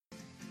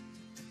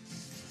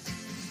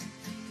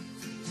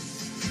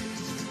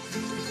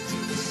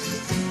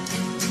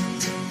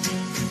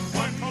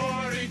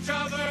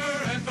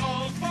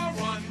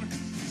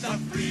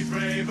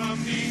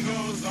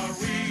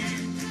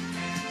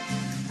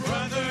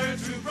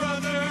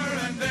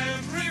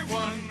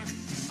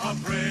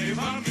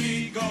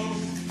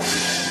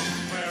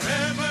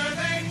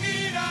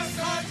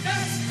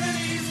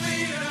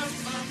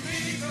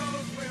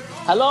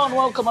Hello and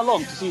welcome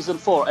along to Season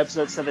 4,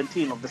 Episode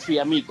 17 of The Three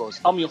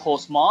Amigos. I'm your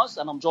host, Mars,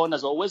 and I'm joined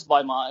as always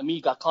by my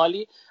amiga,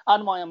 Kylie,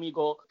 and my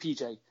amigo,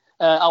 PJ.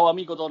 Our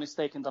amigo Don is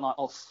taking the night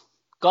off.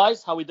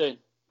 Guys, how we doing?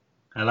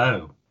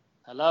 Hello.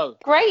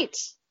 Great.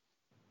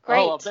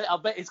 Oh, I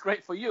bet it's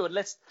great for you. And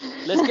let's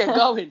get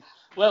going.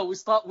 Well, we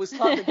start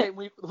the game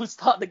week. We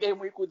start the game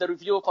week with a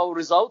review of our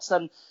results,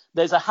 and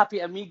there's a happy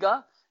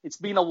amiga. It's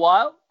been a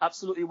while,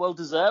 absolutely well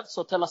deserved.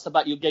 So tell us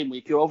about your game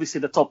week. You're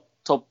obviously the top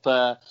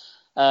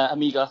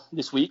amiga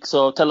this week,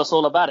 so tell us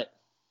all about it.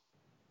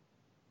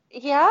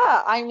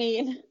 Yeah, I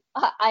mean,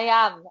 I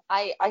am.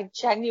 I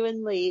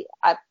genuinely,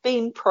 I've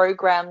been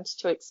programmed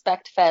to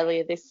expect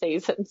failure this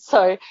season,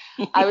 so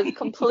I was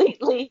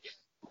completely,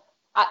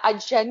 I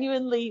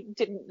genuinely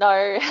didn't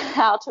know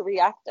how to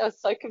react. I was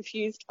so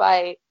confused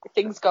by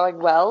things going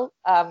well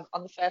on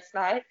the first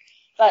night.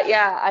 But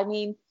yeah, I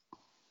mean,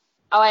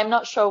 I'm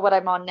not sure what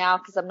I'm on now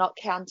because I'm not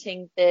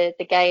counting the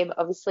game.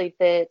 Obviously,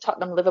 the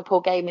Tottenham-Liverpool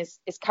game is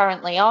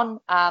currently on.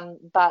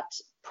 But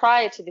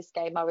prior to this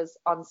game, I was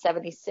on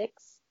 76.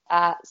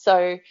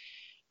 So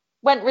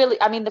went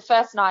really, I mean, the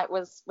first night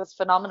was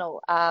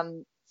phenomenal.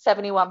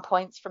 71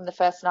 points from the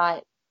first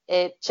night.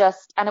 And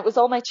it was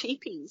all my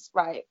cheapies,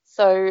 right?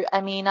 So,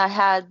 I mean, I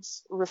had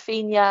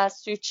Rafinha,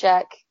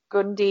 Souček,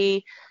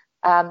 Gundy,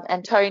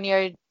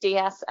 Antonio,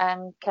 Diaz,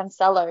 and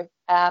Cancelo.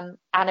 And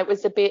it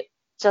was a bit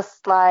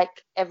just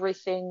like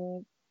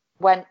everything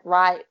went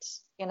right,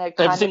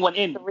 Everything went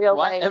in, the real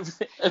right? way.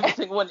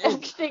 Everything went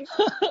in.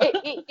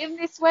 In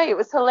this way, it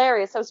was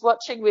hilarious. I was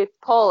watching with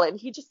Paul, and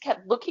he just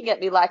kept looking at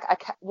me like,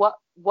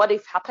 what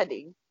is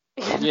happening?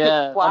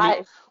 Yeah, Why? I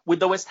mean, with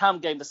the West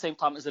Ham game, the same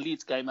time as the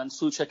Leeds game, and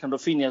Souček and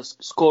Rafinha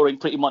scoring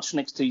pretty much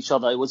next to each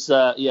other. It was, it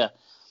was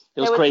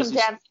there crazy. was some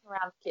dancing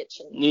around the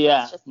kitchen.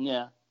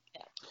 Yeah.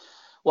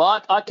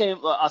 Well,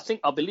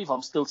 I believe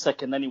I'm still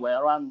second anyway,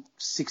 around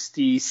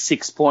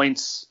 66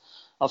 points.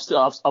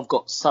 I've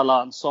got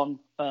Salah and Son.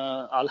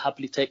 I'll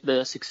happily take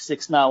the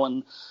 66 now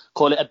and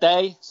call it a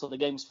day. So the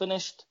game's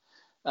finished.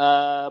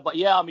 But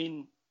yeah, I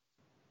mean,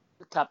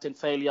 captain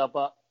failure,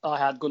 but I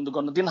had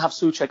Gundogan. I didn't have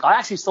Souček. I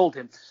actually sold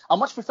him. I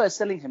much prefer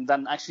selling him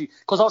than actually,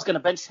 because I was going to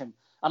bench him.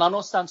 And I know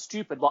it sounds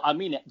stupid, but I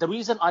mean it. The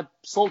reason I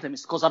sold him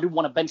is because I didn't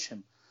want to bench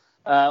him.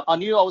 I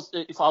knew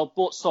if I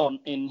bought Son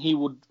in, he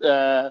would,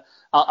 I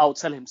would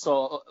sell him.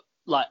 So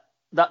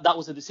that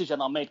was a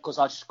decision I made because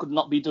I just could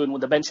not be doing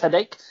with the bench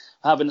headache,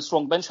 having a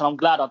strong bench. And I'm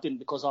glad I didn't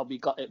because I'll be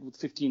gutted with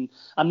 15.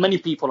 And many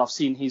people I've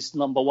seen he's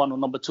number 1 or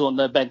number 2 on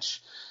their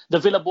bench. The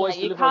Villa boys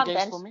deliver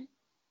games for me.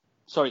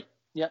 Sorry.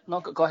 Yeah, no,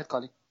 go ahead,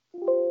 Carly.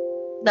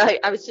 No,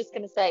 I was just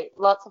going to say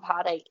lots of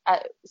heartache.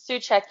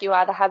 Souček, you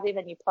either have him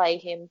and you play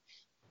him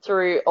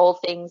through all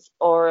things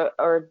or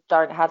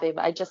don't have him.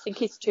 I just think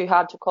he's too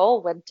hard to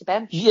call when to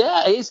bench.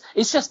 Yeah,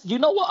 it's just, you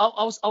know what,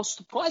 I was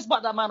surprised by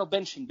the amount of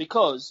benching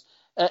because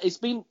it's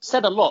been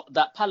said a lot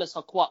that Palace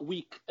are quite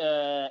weak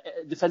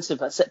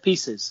defensive at set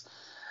pieces.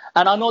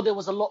 And I know there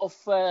was a lot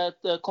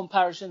of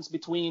comparisons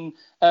between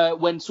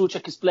when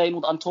Souček is playing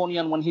with Antonio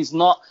and when he's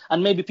not,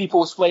 and maybe people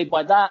were swayed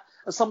by that.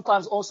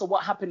 Sometimes also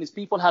what happened is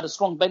people had a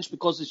strong bench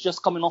because it's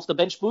just coming off the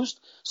bench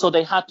boost, so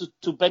they had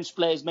to bench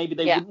players maybe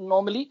they wouldn't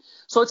normally.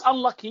 So it's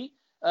unlucky.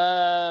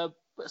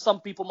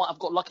 Some people might have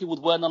got lucky with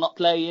Werner not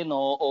playing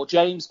or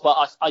James,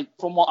 but I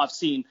from what I've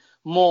seen,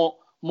 more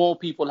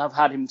people have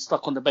had him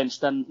stuck on the bench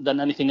than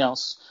anything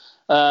else.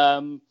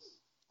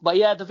 But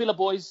yeah, the Villa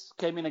boys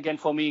came in again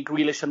for me.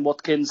 Grealish and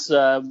Watkins, they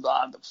are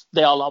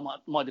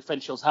my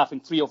differentials, having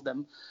 3 of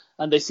them,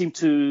 and they seem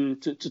to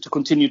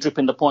continue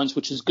dripping the points,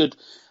 which is good.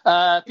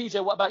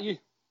 PJ, what about you?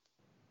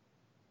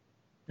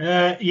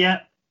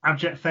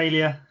 Abject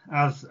failure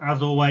as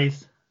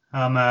always.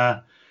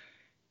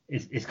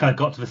 It's kind of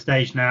got to the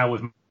stage now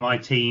with my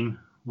team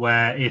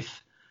where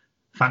if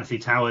Fantasy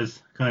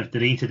Towers kind of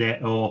deleted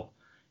it, or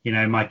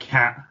my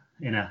cat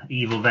in an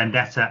evil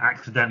vendetta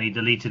accidentally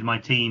deleted my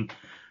team,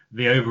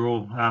 the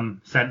overall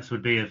sense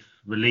would be of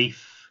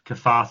relief,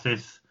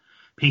 catharsis,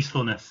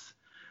 peacefulness.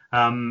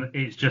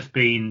 It's just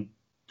been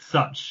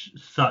such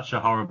a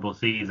horrible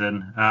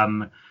season.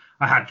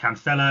 I had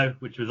Cancelo,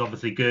 which was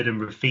obviously good, and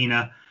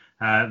Rafinha.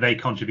 They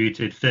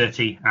contributed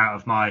 30 out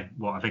of my,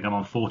 I think I'm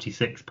on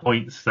 46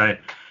 points. So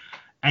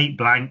 8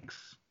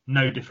 blanks,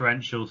 no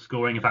differential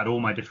scoring. In fact, all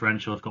my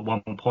differentials got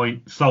 1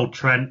 point. Sold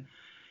Trent,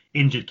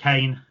 injured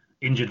Kane,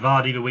 injured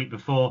Vardy the week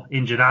before,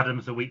 injured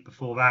Adams the week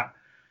before that.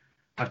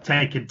 I've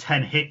taken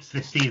 10 hits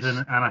this season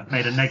and I've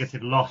made a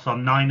negative loss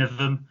on 9 of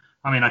them.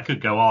 I mean, I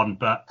could go on,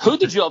 but who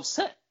did you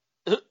upset?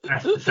 Who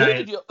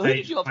did you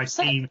upset? My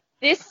team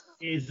this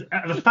is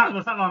the fact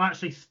that I'm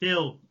actually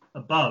still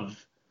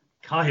above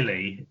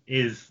Kylie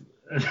is.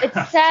 It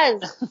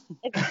says.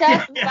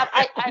 But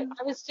I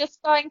was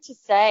just going to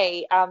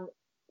say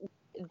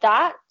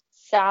that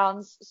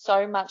sounds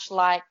so much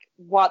like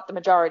what the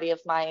majority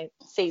of my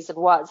season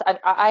was.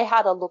 I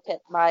had a look at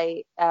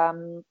my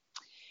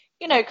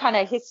kind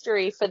of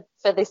history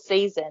for this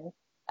season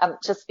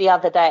just the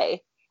other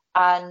day,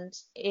 and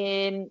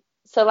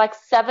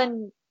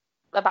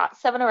about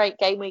 7 or 8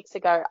 game weeks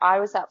ago,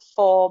 I was at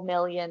 4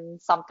 million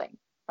something.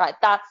 Right,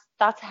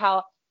 That's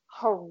how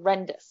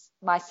horrendous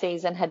my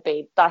season had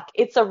been. Like,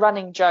 it's a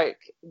running joke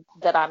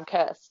that I'm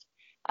cursed.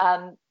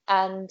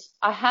 And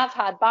I have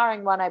had,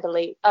 barring one, I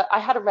believe, I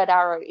had a red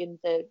arrow in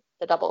the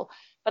double,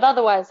 but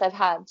otherwise I've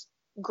had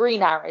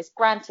green arrows,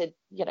 granted,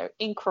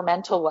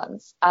 incremental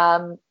ones.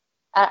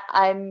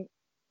 I'm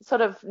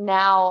sort of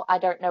now, I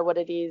don't know what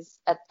it is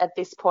at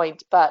this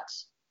point, but,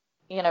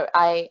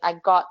 I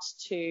got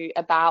to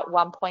about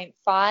 1.5,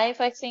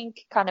 I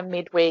think, kind of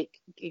midweek,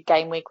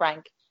 game week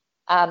rank.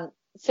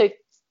 So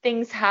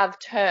things have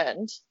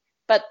turned,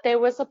 but there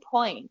was a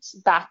point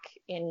back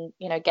in,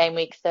 game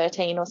week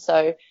 13 or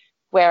so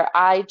where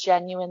I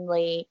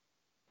genuinely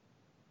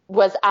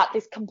was at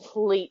this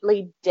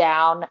completely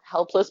down,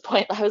 helpless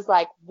point. I was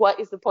like, what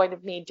is the point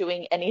of me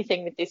doing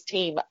anything with this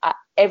team?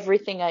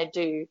 Everything I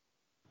do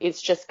is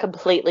just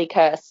completely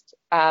cursed.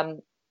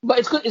 But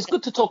it's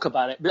good to talk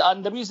about it.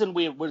 And the reason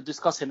we're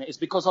discussing it is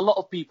because a lot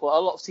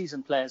of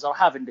seasoned players are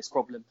having this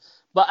problem.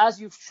 But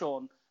as you've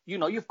shown,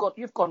 you've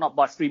gone up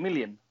by 3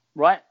 million,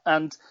 right?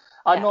 And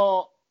I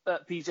know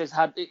PJ's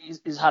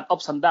had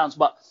ups and downs,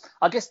 but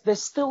I guess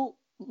there's still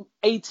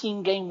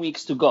 18 game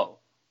weeks to go.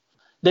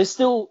 There's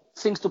still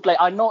things to play.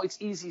 I know it's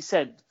easy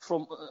said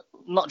from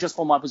not just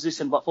from my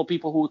position, but for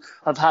people who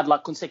have had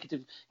like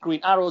consecutive green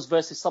arrows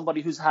versus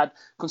somebody who's had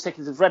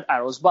consecutive red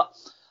arrows. But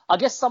I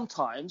guess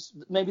sometimes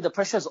maybe the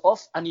pressure's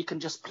off and you can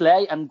just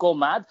play and go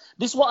mad.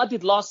 This is what I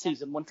did last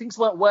season. When things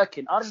weren't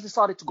working, I just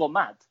decided to go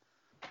mad.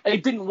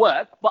 It didn't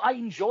work, but I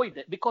enjoyed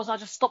it because I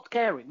just stopped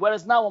caring.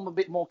 Whereas now I'm a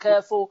bit more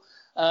careful.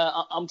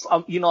 I'm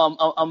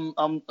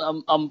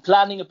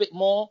planning a bit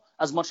more,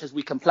 as much as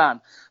we can plan.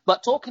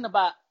 But talking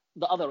about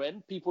the other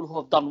end, people who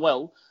have done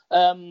well,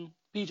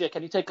 PJ,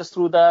 can you take us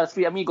through the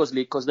Three Amigos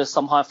League, because there's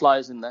some high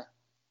flyers in there?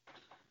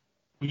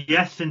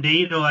 Yes,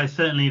 indeed. Although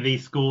certainly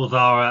these scores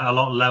are a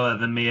lot lower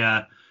than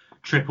the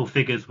triple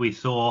figures we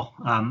saw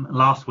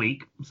last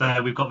week.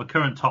 So we've got the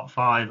current top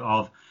 5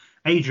 of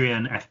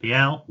Adrian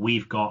FPL.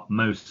 We've got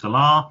Mo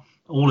Salah.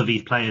 All of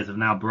these players have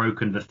now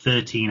broken the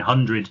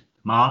 1,300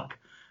 mark.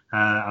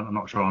 I'm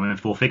not sure I'm in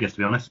 4 figures, to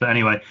be honest. But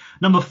anyway,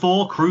 number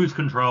 4, Cruise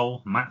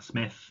Control, Matt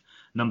Smith.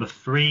 Number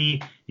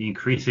 3, the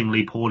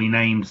increasingly poorly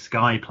named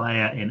Sky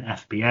player in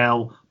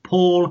FPL,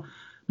 Paul.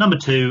 Number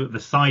 2, the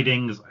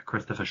Sidings,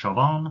 Christopher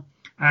Chauvin.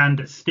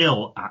 And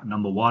still at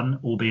number 1,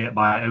 albeit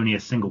by only a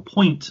single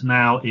point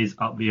now, is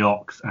Up the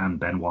Ox and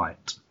Ben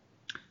White.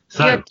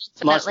 So,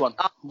 nice one.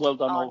 Well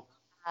done, all.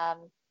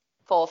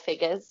 4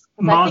 figures.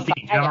 Marzi, do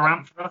you have a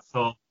rant for us,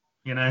 or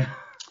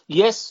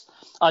Yes,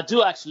 I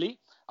do actually.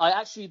 I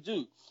actually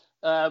do.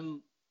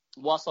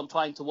 Whilst I'm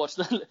trying to watch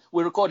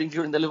we're recording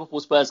during the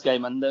Liverpool Spurs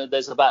game, and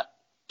there's about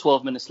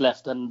 12 minutes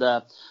left. And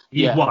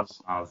you've won,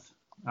 Marz.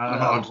 I'm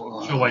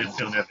not sure why you're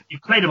still there.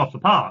 You've played him off the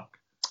park.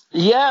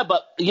 Yeah,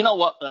 but you know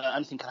what?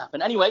 Anything can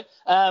happen. Anyway,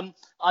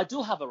 I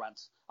do have a rant.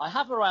 I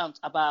have a rant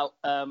about,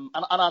 and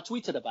I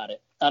tweeted about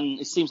it, and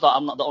it seems like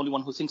I'm not the only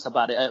one who thinks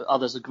about it.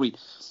 Others agree.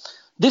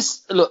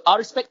 Look, I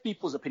respect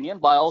people's opinion,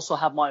 but I also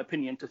have my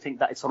opinion to think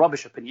that it's a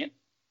rubbish opinion.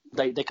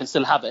 They can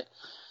still have it.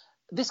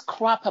 This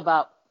crap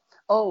about,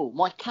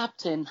 my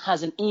captain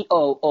has an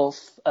EO of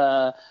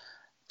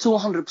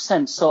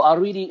 200%, so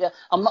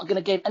I'm not going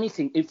to gain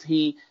anything if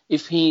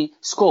he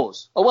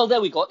scores. Oh, well,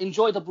 there we go.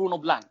 Enjoy the Bruno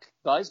Blanc,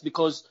 guys,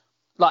 because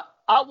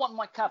I want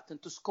my captain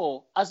to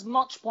score as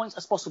much points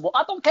as possible.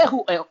 I don't care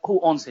who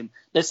owns him.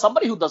 There's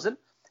somebody who doesn't.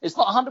 It's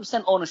not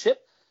 100%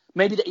 ownership.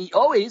 Maybe the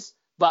EO is,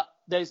 but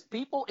there's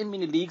people in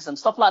mini leagues and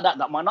stuff like that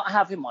might not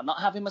have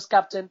him as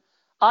captain.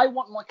 I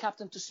want my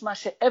captain to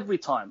smash it every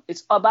time.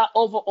 It's about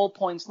overall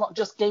points, not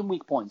just game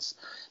week points.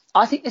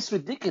 I think it's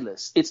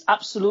ridiculous. It's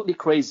absolutely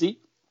crazy,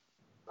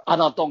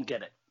 and I don't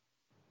get it.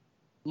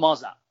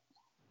 Marza.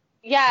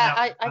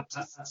 Yeah,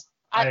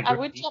 I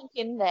would jump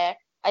in there.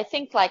 I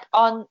think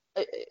on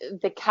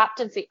the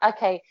captaincy,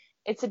 okay,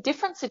 it's a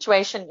different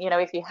situation,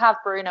 if you have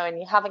Bruno and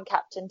you haven't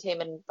captained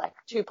him and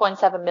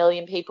 2.7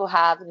 million people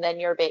have, and then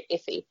you're a bit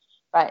iffy,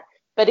 right?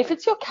 But if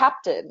it's your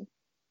captain,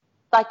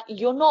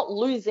 you're not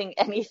losing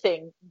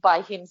anything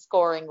by him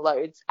scoring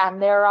loads,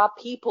 and there are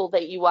people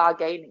that you are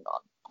gaining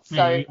on.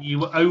 So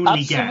you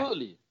only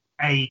absolutely.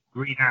 Get a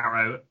green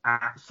arrow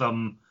at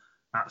some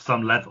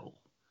level.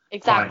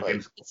 Exactly.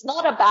 It's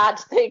not a bad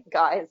thing,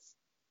 guys.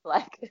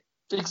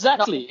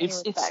 Exactly.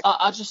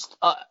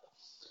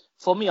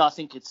 For me, I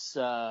think it's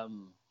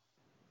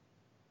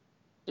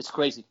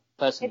crazy,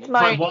 personally.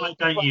 Why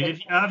don't you?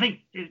 I think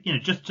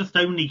just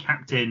only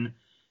captain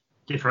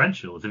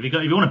differentials. If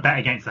you want to bet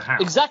against the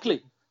house,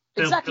 exactly.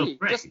 Feel free,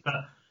 but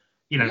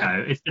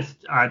it's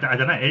just I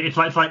don't know. It's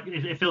like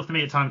it feels to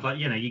me at times like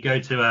you go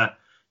to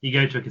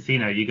a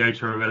casino, you go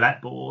to a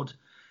roulette board,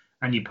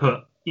 and you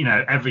put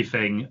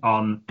everything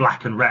on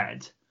black and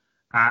red.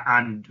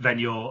 And then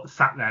you're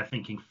sat there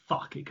thinking,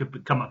 fuck, it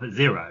could come up at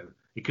 0.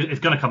 It's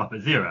going to come up at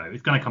 0.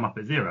 It's going to come up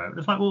at 0.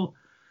 It's like, well...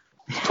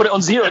 Put it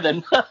on 0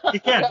 then.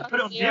 Yeah, put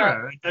it on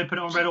 0. Don't put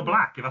it on red or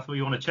black if that's what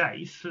you want to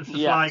chase. It's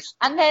just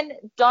And then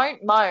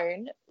don't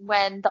moan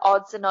when the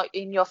odds are not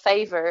in your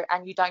favour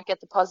and you don't get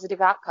the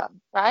positive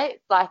outcome, right?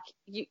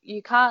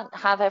 You can't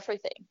have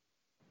everything.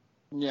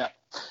 Yeah.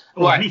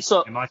 Or Right. anything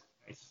So in my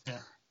case. Yeah.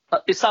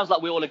 it sounds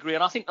like we all agree,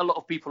 and I think a lot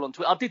of people on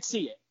Twitter. I did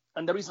see it,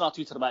 and the reason I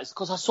tweeted about it is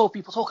because I saw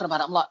people talking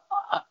about it. I'm like,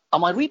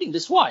 am I reading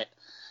this right?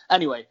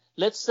 Anyway,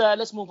 let's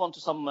move on to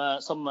some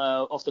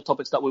of the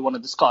topics that we want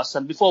to discuss.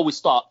 And before we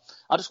start,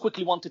 I just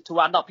quickly wanted to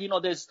round up.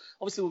 There's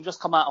obviously we've just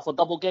come out of a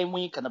double game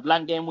week and a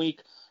blank game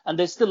week, and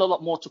there's still a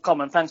lot more to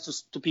come. And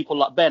thanks to people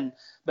like Ben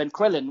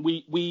Krellin,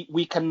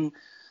 we can.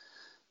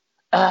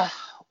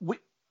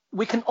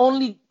 We can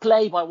only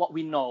play by what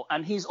we know,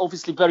 and he's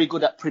obviously very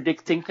good at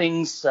predicting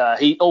things.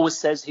 He always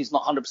says he's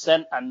not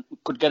 100% and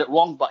could get it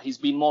wrong, but he's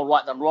been more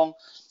right than wrong.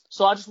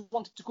 So I just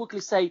wanted to quickly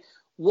say,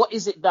 what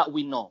is it that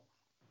we know?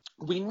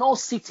 We know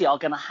City are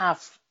going to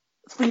have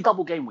 3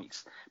 double game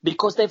weeks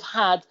because they've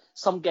had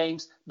some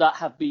games that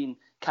have been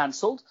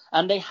cancelled,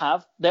 and they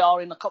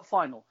are in a cup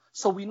final.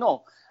 So we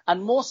know,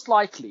 and most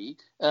likely,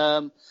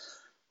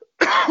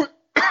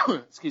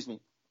 excuse me,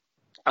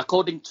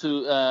 according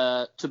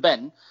to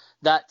Ben,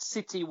 that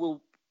City will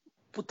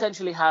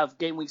potentially have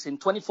game weeks in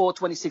 24,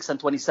 26, and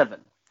 27.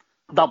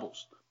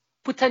 Doubles.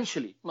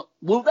 Potentially.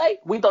 Will they?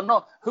 We don't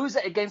know. Who's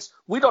it against?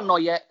 We don't know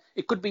yet.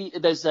 It could be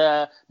there's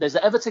an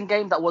Everton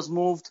game that was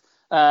moved.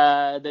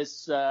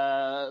 There's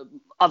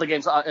other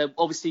games.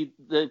 Obviously,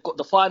 they've got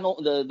the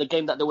final, the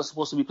game that they were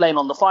supposed to be playing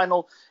on the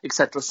final,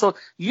 etc. So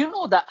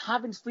that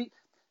having 3,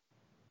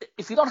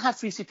 if you don't have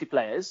 3 City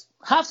players,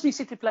 have 3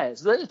 City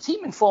players. They're a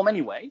team in form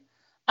anyway.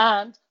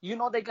 And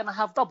they're going to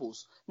have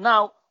doubles.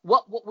 Now,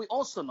 what we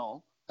also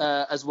know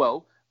as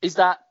well is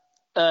that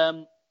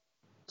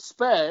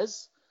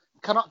Spurs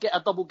cannot get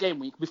a double game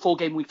week before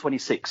game week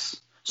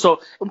 26.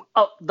 So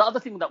the other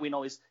thing that we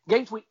know is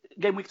game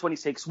week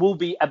 26 will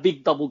be a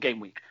big double game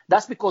week.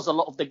 That's because a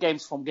lot of the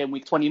games from game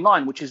week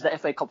 29, which is the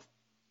FA Cup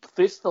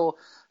 5th or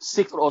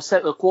 6th or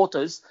 7th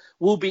quarters,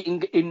 will be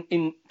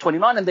in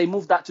 29, and they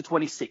moved that to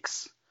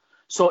 26.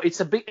 So it's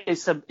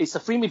a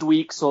free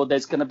midweek, so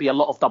there's going to be a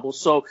lot of doubles.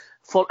 So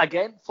follow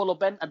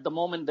Ben. At the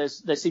moment,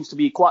 there seems to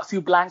be quite a few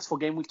blanks for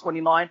game week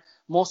 29.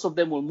 Most of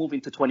them will move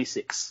into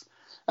 26.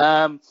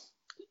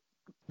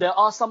 There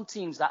are some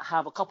teams that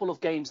have a couple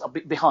of games a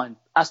bit behind: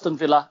 Aston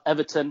Villa,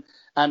 Everton,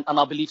 and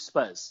I believe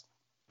Spurs,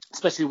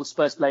 especially with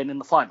Spurs playing in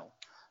the final.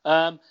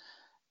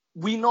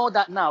 We know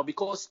that now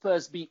because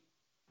Spurs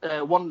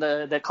won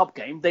their cup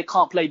game, they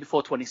can't play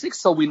before 26.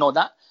 So we know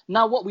that.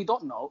 Now what we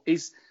don't know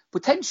is,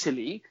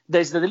 potentially,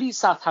 there's the Leeds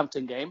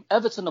Southampton game.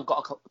 Everton have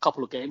got a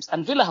couple of games,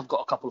 and Villa have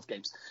got a couple of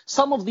games.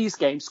 Some of these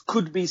games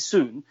could be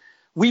soon.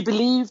 We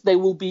believe they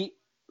will be,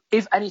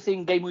 if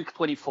anything, game week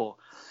 24.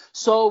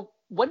 So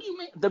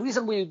the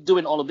reason we're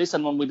doing all of this,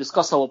 and when we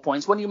discuss our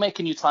points, when you make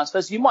a new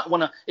transfers, you might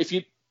want to, if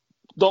you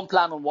don't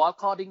plan on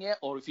wildcarding yet,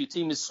 or if your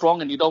team is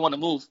strong and you don't want to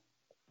move,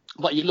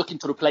 but you're looking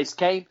to replace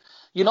Kane,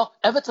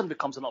 Everton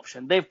becomes an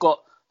option. They've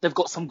got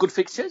some good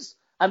fixtures,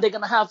 and they're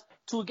going to have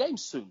 2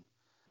 games soon.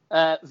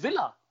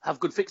 Villa have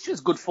good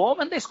fixtures, good form,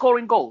 and they're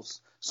scoring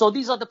goals. So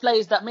these are the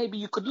players that maybe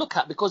you could look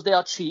at because they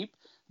are cheap.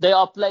 They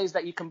are players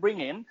that you can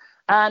bring in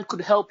and could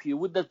help you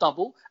with the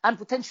double and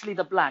potentially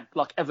the blank,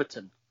 like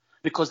Everton,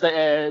 because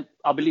I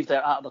believe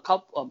they're out of the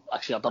cup.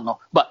 Actually, I don't know.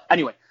 But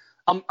anyway,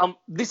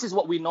 this is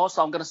what we know.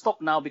 So I'm going to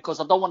stop now because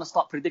I don't want to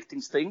start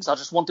predicting things. I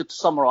just wanted to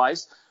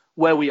summarize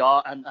where we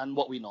are and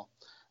what we know.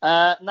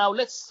 Now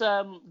let's,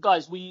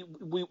 guys, we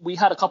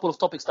had a couple of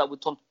topics that we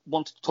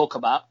wanted to talk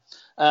about.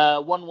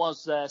 One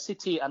was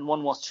City and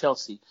one was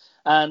Chelsea.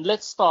 And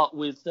let's start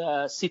with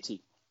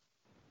City.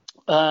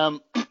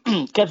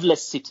 Kevless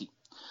City.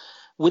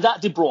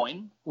 Without De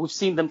Bruyne, we've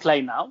seen them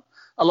play now.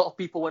 A lot of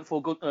people went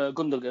for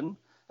Gundogan.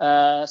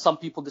 Some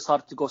people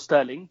decided to go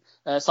Sterling.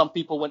 Some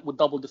people went with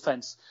double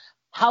defense.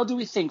 How do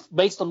we think,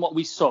 based on what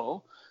we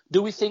saw,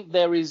 do we think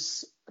there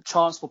is a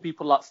chance for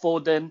people like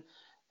Foden,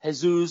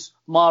 Jesus,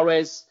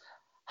 Mahrez,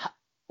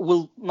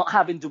 will not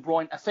having De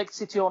Bruyne affect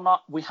City or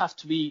not? We have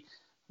to be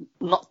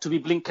not to be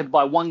blinkered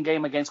by one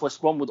game against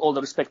West Brom, with all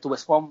the respect to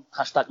West Brom.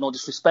 # no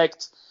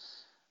disrespect.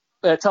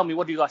 Tell me,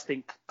 what do you guys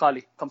think?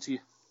 Kylie, come to you.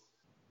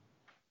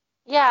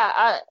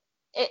 Yeah,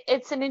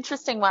 it's an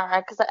interesting one,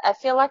 right? Because I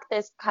feel like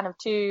there's kind of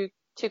two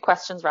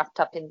questions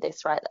wrapped up in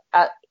this, right?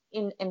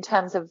 In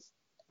terms of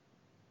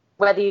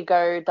whether you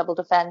go double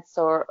defense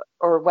or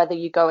whether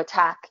you go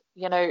attack,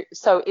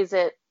 So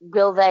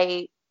will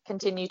they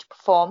continue to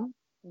perform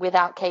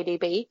without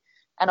KDB?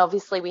 And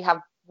obviously we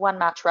have one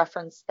match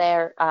reference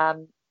there,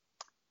 on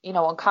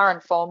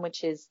current form,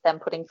 which is them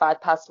putting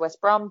 5 past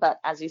West Brom. But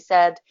as you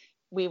said,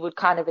 we would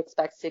kind of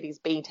expect City's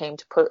B team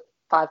to put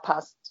 5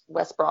 past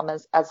West Brom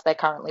as they're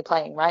currently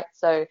playing, right?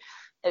 So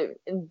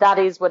that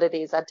is what it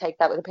is. I'd take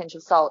that with a pinch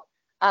of salt.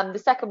 The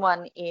second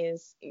one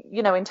is,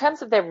 in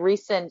terms of their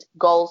recent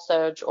goal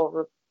surge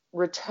or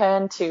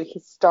return to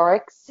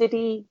historic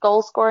City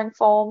goal scoring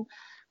form,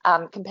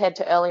 compared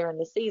to earlier in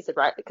the season,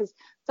 right? Because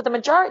for the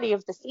majority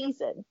of the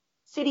season,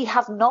 City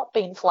have not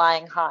been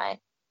flying high,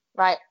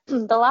 right?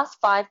 The last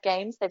 5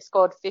 games, they've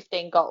scored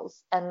 15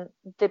 goals. And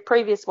the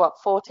previous,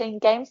 14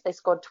 games, they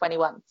scored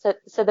 21.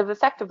 So they've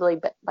effectively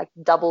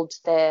doubled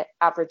their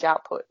average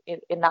output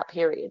in that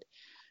period.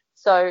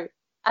 So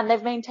And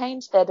they've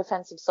maintained their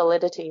defensive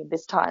solidity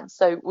this time.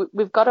 So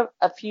we've got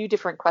a few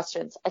different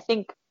questions. I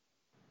think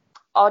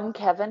on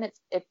Kevin,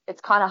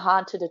 it's kind of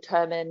hard to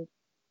determine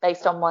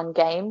based on one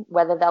game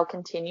whether they'll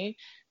continue.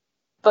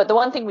 But the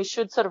one thing we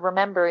should sort of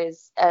remember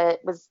is it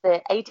was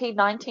the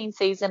 18-19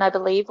 season, I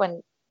believe,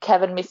 when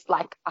Kevin missed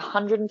like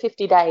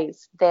 150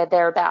 days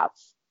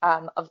thereabouts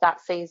of that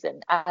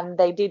season, and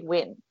they did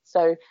win.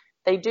 So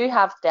they do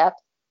have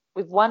depth.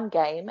 We've won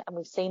game and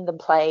we've seen them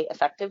play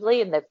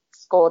effectively, and they've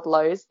scored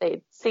lows.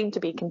 They seem to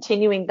be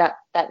continuing that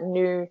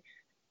new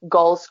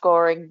goal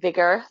scoring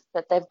vigor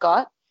that they've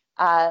got.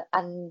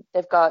 And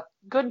they've got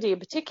Gundy in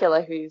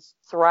particular who's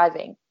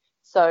thriving.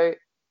 So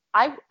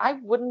I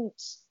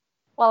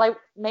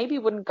maybe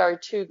wouldn't go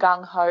too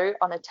gung ho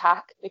on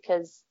attack,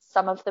 because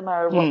some of them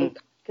are what we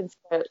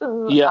consider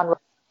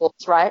unreliable,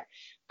 right?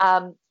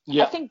 I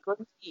think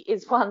Gundy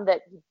is one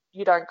that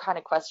you don't kind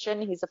of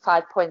question. He's a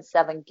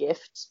 5.7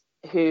 gift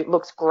who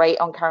looks great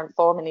on current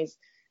form, and he's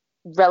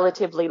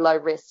relatively low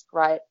risk,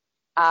 right?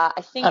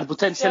 I think, and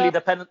potentially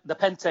the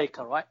pen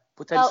taker, right?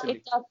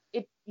 Potentially. Well,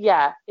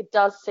 it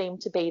does seem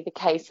to be the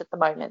case at the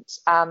moment.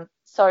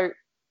 So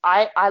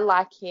I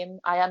like him.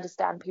 I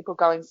understand people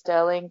going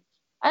Sterling.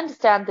 I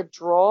understand the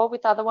draw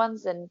with other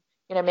ones, and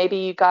maybe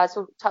you guys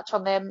will touch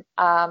on them.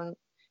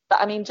 But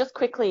I mean, just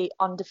quickly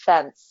on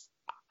defense,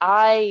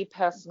 I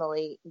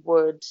personally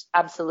would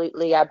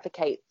absolutely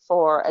advocate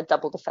for a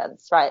double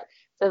defense, right?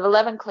 So they've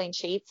 11 clean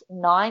sheets,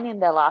 9 in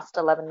their last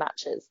 11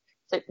 matches.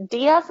 So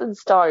Diaz and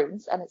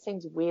Stones, and it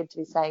seems weird to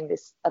be saying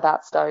this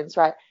about Stones,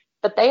 right?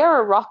 But they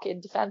are a rock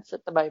in defence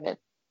at the moment.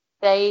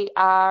 They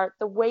are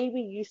the way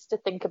we used to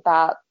think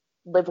about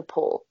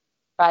Liverpool,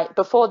 right,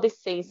 before this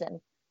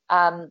season.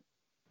 And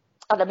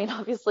I mean,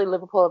 obviously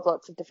Liverpool have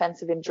lots of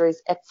defensive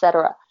injuries,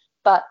 etc.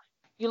 But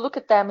you look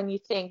at them and you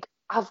think,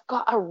 I've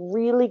got a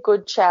really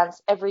good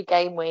chance every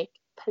game week,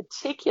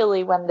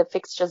 particularly when the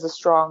fixtures are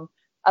strong,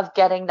 of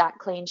getting that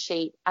clean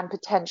sheet and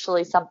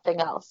potentially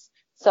something else.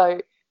 So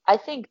I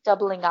think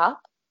doubling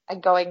up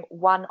and going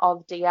one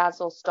of Diaz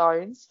or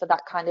Stones for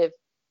that kind of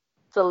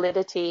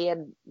solidity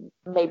and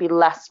maybe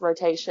less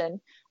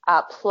rotation,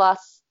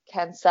 plus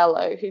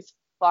Cancelo, who's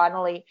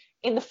finally,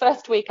 in the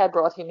first week I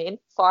brought him in,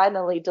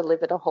 finally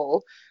delivered a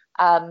haul.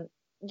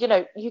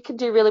 You can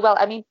do really well.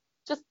 I mean,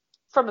 just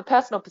from a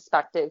personal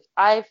perspective,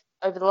 I've,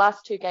 over the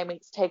last 2 game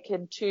weeks,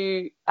 taken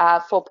 2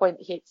 4-point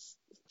hits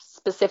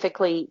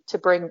specifically to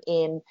bring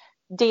in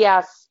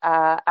Diaz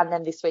and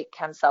then this week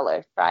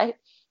Cancelo, right?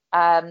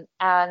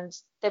 And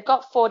they've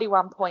got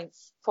 41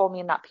 points for me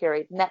in that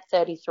period, net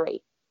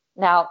 33.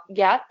 Now,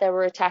 there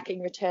were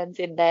attacking returns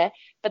in there,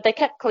 but they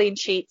kept clean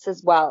sheets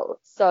as well.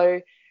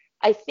 So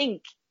I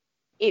think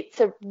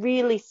it's a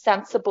really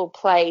sensible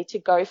play to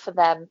go for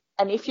them.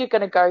 And if you're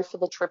going to go for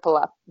the triple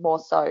up, more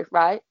so,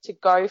 right? To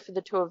go for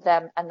the 2 of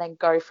them and then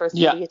go for a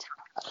City attacker.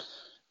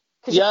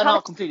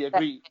 I completely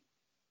agree.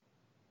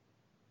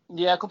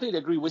 Yeah, I completely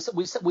agree. We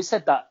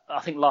said that,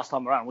 I think, last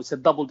time around. We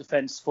said double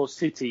defense for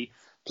City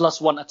plus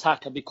 1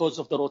 attacker because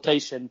of the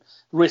rotation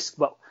risk.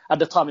 But at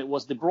the time, it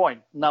was De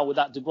Bruyne. Now,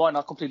 without De Bruyne,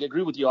 I completely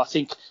agree with you.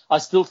 I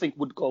still think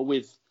would go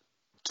with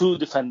 2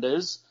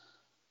 defenders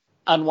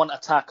and 1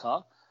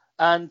 attacker.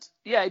 And,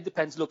 it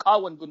depends. Look, I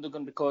went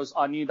Gundogan because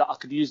I knew that I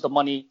could use the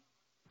money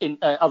in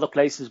other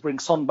places, bring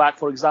Son back,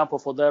 for example,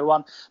 for their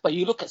run. But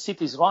you look at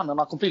City's run, and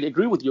I completely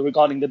agree with you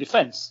regarding the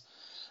defense.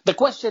 The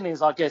question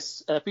is, I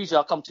guess, PJ,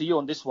 I'll come to you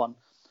on this one.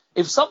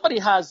 If somebody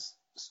has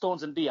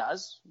Stones and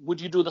Diaz, would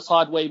you do the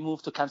sideway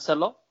move to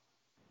Cancelo?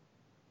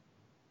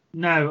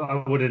 No,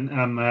 I wouldn't.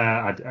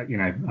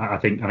 I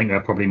think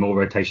they're probably more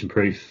rotation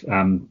proof,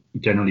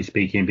 generally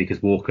speaking,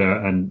 because Walker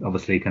and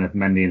obviously kind of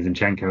Mendy and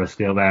Zinchenko are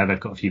still there. They've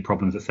got a few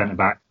problems at centre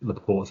back.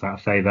 Laporte's out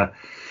of favour.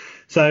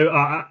 So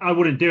I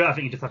wouldn't do it. I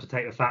think you just have to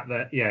take the fact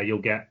that you'll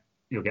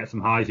get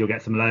some highs, you'll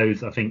get some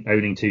lows. I think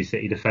owning 2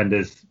 City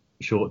defenders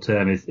short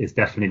term is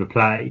definitely the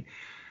play.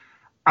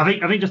 I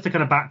think just to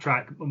kind of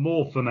backtrack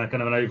more from a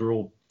kind of an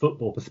overall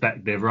football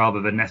perspective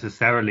rather than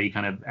necessarily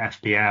kind of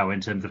FPL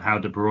in terms of how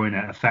De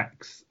Bruyne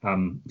affects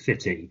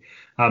City.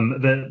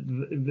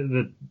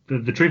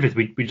 The truth is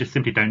we just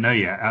simply don't know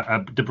yet.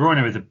 De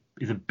Bruyne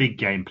is a big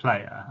game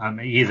player.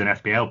 He is an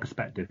FPL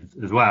perspective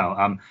as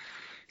well.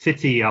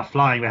 City are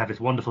flying. They have this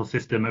wonderful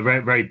system, a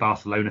very, very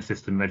Barcelona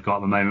system they've got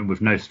at the moment with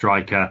no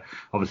striker.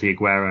 Obviously,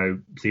 Aguero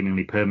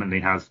seemingly permanently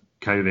has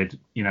COVID,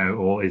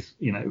 or is,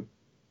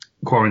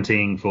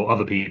 quarantining for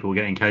other people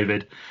getting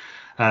COVID.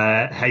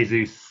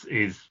 Jesus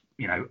is,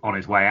 on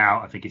his way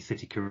out. I think his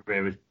City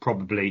career is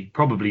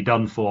probably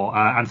done for.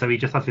 And so he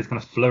just has this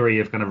kind of flurry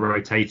of kind of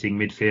rotating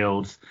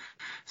midfields,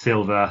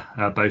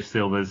 Silva, both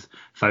Silvers,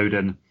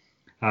 Foden,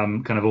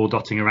 kind of all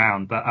dotting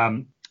around. But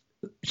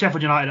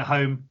Sheffield United at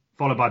home,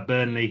 followed by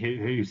Burnley,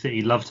 who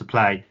City love to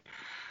play.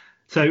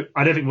 So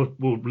I don't think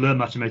we'll learn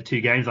much in those 2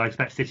 games. I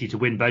expect City to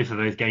win both of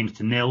those games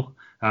to 0,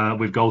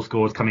 with goal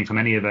scorers coming from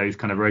any of those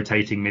kind of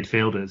rotating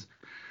midfielders.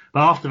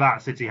 But after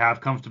that, City have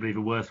comfortably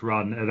the worst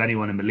run of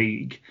anyone in the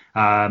league,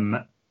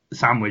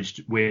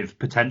 sandwiched with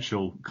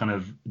potential kind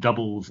of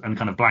doubles and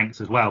kind of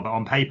blanks as well. But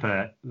on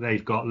paper,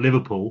 they've got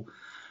Liverpool,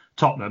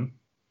 Tottenham,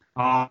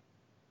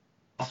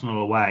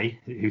 Arsenal away,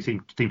 who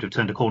seem to have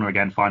turned a corner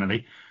again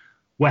finally,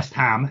 West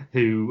Ham,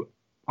 who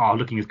are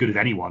looking as good as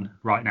anyone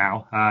right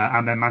now,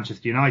 and then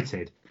Manchester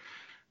United.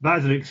 That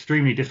is an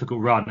extremely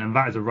difficult run, and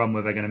that is a run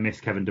where they're going to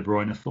miss Kevin De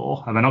Bruyne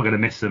for. And they're not going to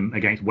miss him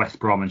against West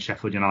Brom and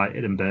Sheffield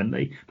United and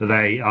Burnley, but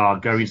they are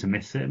going to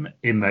miss him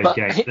in those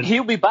games.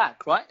 He'll be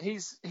back, right?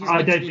 He's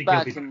I don't think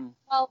back. he'll be back.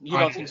 Well, you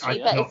don't think so? but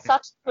Yeah? it's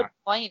such a good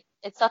point.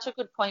 It's such a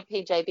good point,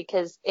 PJ,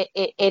 because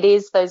it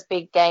is those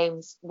big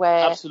games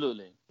where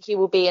Absolutely. he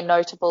will be a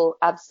notable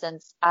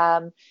absence.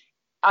 I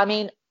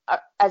mean,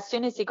 as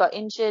soon as he got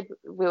injured,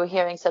 we were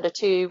hearing sort of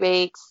 2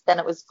 weeks, then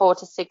it was 4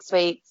 to 6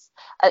 weeks.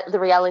 The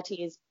reality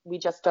is we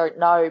just don't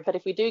know. But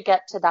if we do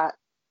get to that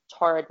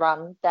torrid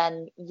run,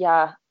 then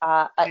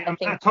I think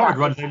that torrid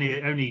run is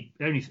only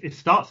it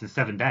starts in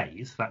 7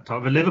 days. That the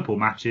Liverpool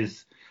match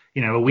is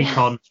a week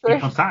on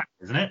Saturday,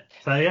 isn't it?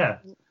 So yeah.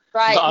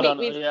 Right.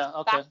 We've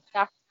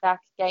back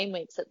game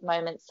weeks at the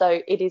moment,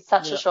 so it is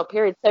such a short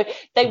period. So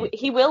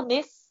he will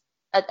miss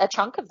a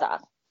chunk of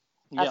that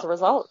as a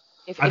result.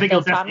 I think he'll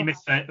definitely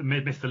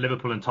miss the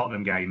Liverpool and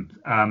Tottenham game.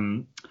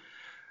 And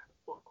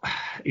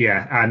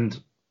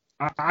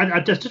I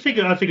just think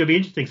it'd be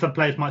interesting. Some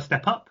players might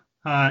step up.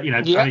 I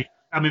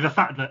mean, the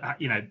fact that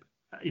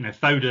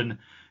Foden,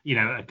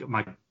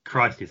 my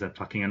Christ, he's a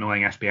fucking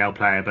annoying FPL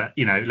player, but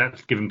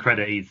let's give him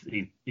credit.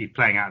 He's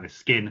playing out of his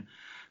skin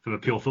from a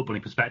pure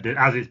footballing perspective.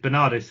 As is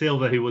Bernardo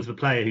Silva, who was the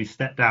player who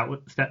stepped up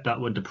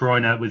when De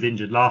Bruyne was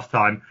injured last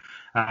time.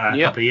 A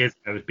couple of years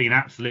ago, has been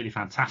absolutely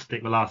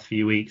fantastic the last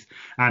few weeks,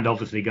 and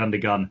obviously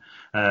Gundogan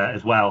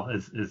as well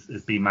has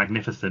been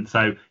magnificent.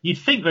 So you'd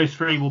think those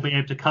three will be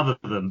able to cover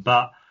them,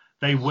 but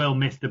they will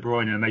miss De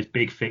Bruyne in those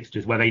big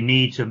fixtures where they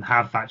need to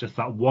have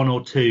that one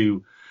or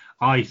two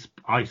ice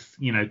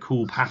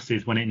cool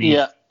passes when it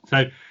needs.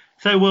 Yeah.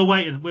 So we'll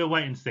wait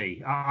and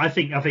see. I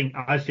think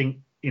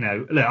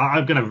look,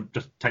 I'm going to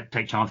just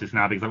take chances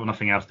now because I've got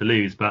nothing else to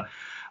lose, but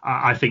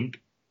I think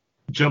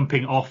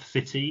jumping off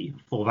City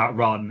for that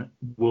run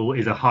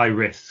is a high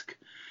risk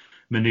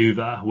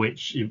manoeuvre,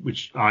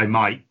 which I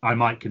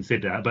might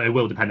consider, but it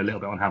will depend a little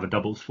bit on how the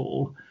doubles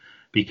fall,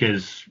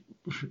 because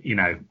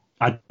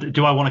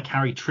do I want to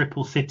carry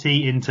triple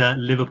City into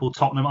Liverpool,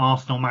 Tottenham,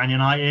 Arsenal, Man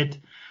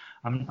United?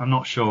 I'm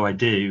not sure I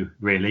do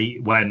really,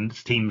 when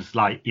teams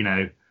like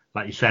you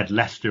said,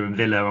 Leicester and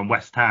Villa and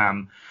West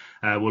Ham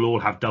will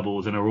all have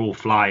doubles and are all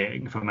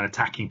flying from an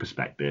attacking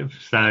perspective.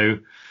 So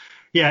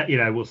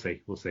we'll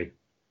see.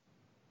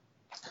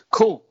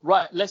 Cool.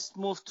 Right. Let's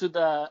move to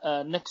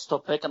the next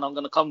topic, and I'm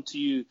going to come to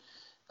you,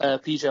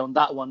 PJ, on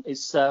that one.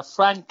 It's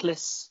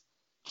Frankless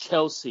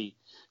Chelsea.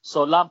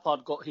 So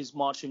Lampard got his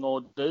marching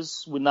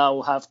orders. We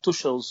now have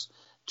Tuchel's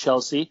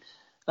Chelsea.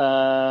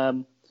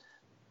 What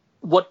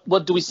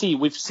do we see?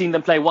 We've seen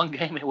them play one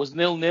game. It was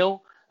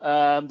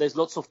 0-0. There's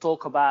lots of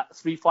talk about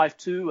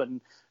 3-5-2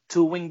 and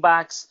 2 wing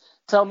backs.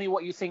 Tell me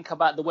what you think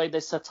about the way they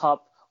set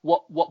up.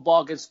 What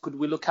bargains could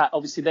we look at?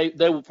 Obviously,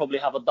 they will probably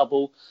have a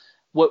double.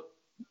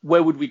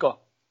 Where would we go?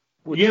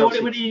 He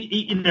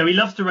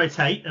loves to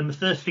rotate, and the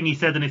first thing he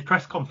said in his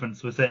press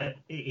conference was that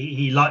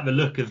he liked the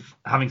look of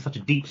having such a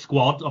deep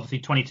squad, obviously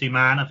 22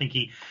 man. I think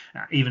he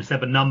even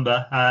said the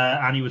number,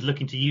 and he was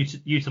looking to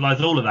utilise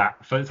all of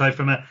that. So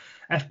from a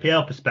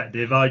FPL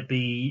perspective, I'd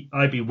be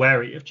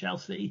wary of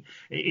Chelsea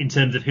in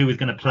terms of who was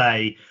going to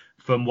play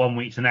from 1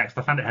 week to next.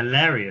 I found it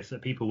hilarious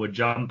that people were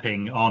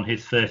jumping on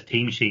his first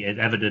team sheet as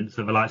evidence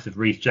of the likes of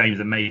Reece James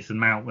and Mason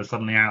Mount were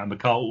suddenly out in the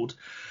cold.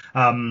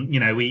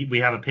 We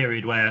have a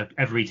period where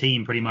every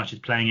team pretty much is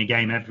playing a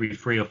game every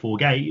 3 or 4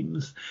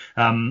 games,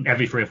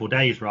 every 3 or 4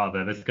 days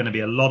rather. There's going to be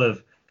a lot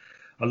of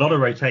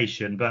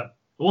rotation, but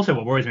also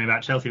what worries me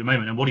about Chelsea at the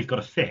moment and what he's got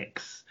to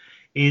fix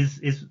is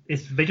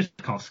they just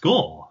can't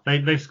score.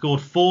 They've scored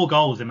 4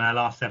 goals in their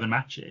last 7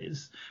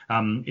 matches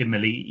in the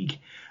league.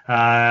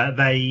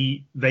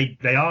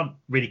 They aren't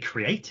really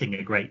creating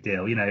a great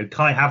deal.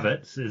 Kai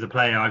Havertz is a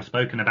player I've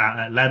spoken about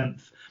at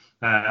length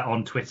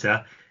on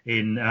Twitter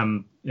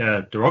in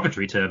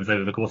derogatory terms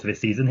over the course of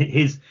this season.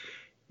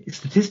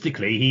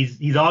 Statistically,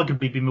 he's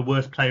arguably been the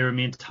worst player in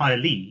the entire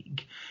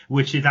league,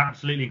 which is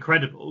absolutely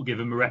incredible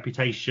given the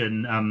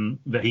reputation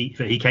that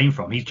he came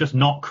from. He's just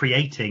not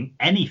creating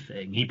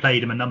anything. He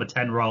played in a number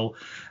 10 role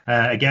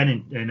again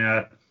in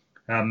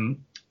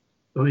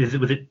was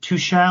it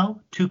Tuchel?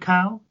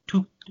 Tuchel.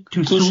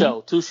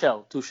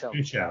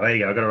 There you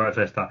go. I got it right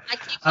first time. I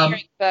keep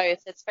hearing both.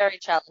 It's very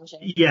challenging.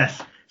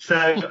 Yes.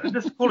 So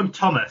let's call him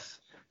Thomas.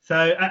 So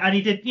and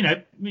he did, he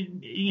didn't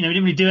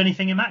really do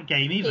anything in that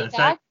game either.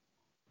 So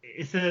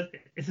it's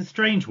a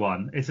strange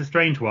one.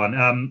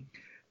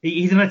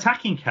 He's an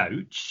attacking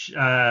coach,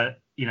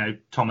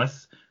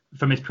 Thomas,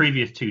 from his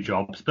previous 2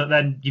 jobs. But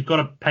then you've got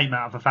to paint that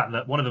out of the fact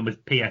that one of them was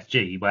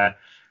PSG, where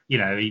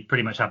he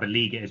pretty much had the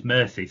league at his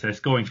mercy. So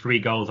scoring 3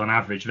 goals on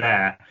average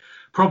there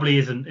probably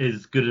isn't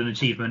as good an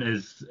achievement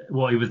as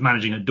what he was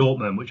managing at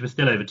Dortmund, which was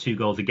still over 2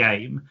 goals a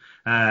game,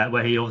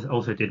 where he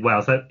also did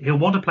well. So he'll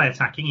want to play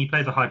attacking. He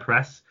plays a high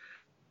press.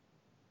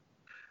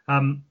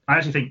 I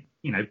actually think,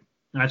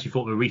 I actually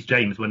thought that Reece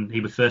James, when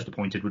he was first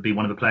appointed, would be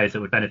one of the players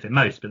that would benefit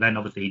most. But then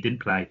obviously he didn't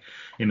play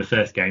in the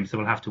first game, so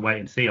we'll have to wait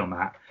and see on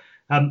that.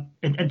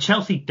 And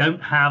Chelsea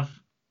don't have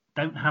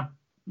don't have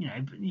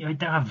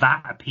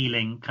that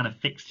appealing kind of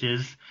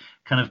fixtures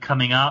kind of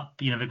coming up.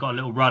 They've got a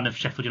little run of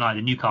Sheffield United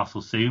and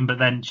Newcastle soon, but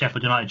then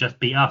Sheffield United just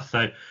beat us,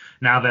 so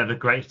now they're the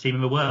greatest team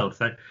in the world.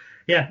 So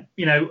yeah,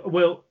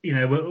 we'll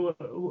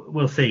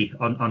see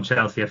on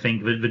Chelsea. I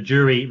think the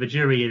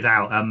jury is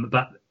out,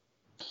 but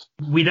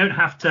we don't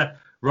have to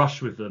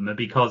rush with them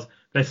because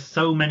there's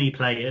so many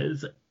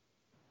players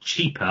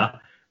cheaper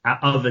at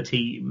other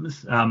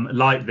teams,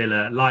 like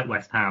Villa, like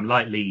West Ham,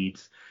 like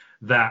Leeds,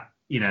 that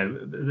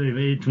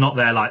it's not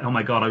there like, oh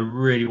my God, I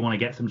really want to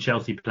get some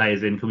Chelsea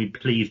players in. Can we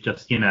please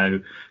just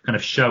kind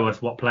of show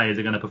us what players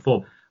are going to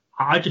perform?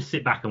 I just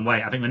sit back and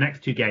wait. I think the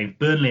next two games,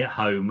 Burnley at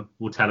home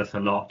will tell us a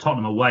lot.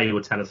 Tottenham away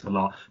will tell us a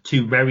lot.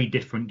 Two very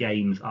different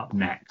games up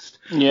next.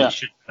 Yeah. Which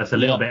should tell us a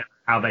little bit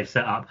how they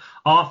set up.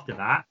 After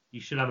that, you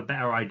should have a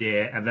better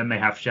idea. And then they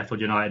have Sheffield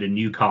United and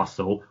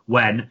Newcastle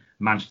when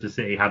Manchester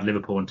City had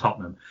Liverpool and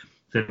Tottenham.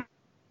 So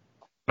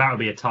that would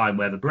be a time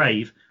where the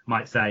brave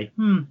might say,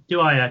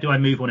 do I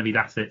move one of these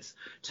assets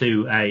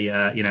to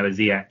a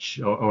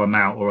Ziyech or a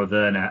Mount or a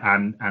Werner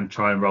and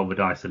try and roll the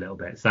dice a little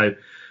bit. So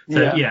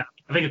yeah.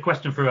 I think a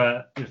question for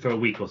a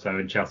week or so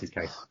in Chelsea's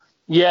case.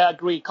 Yeah, I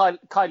agree.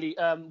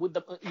 Kylie, with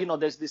the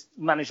there's this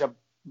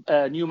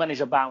new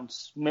manager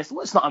bounce myth.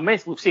 Well, it's not a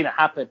myth. We've seen it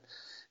happen.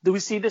 Do we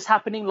see this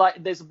happening?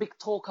 Like, there's a big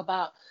talk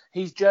about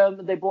he's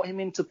German. They brought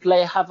him in to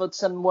play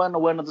Havertz and Werner.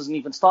 Werner doesn't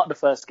even start the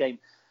first game.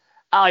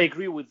 I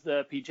agree with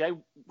PJ.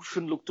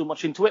 Shouldn't look too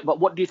much into it. But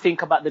what do you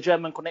think about the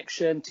German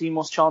connection,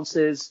 Timo's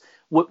chances,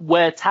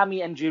 where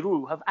Tammy and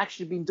Giroud have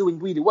actually been doing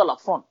really well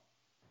up front?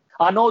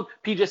 I know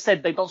PJ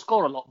said they don't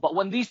score a lot, but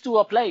when these two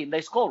are playing,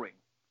 they're scoring.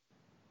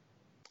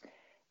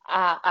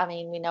 I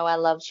mean, we know I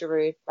love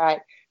Giroud,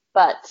 right?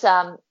 But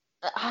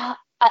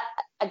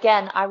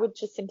again, I would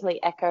just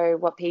simply echo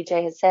what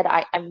PJ has said.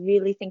 I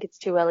really think it's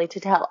too early to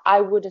tell. I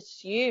would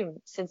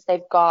assume, since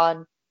they've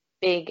gone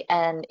big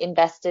and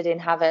invested in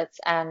Havertz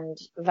and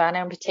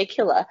Werner in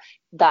particular,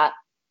 that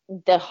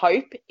the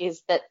hope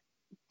is that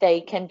they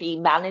can be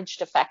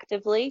managed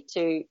effectively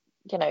to,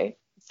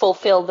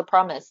 fulfill the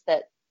promise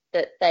that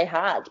they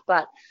had.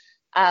 But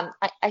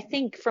I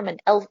think from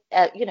so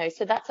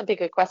that's a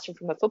bigger question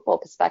from a football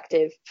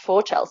perspective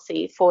for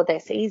Chelsea for their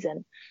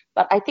season.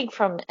 But I think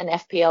from an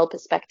FPL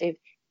perspective,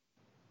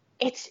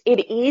 it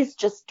is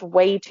just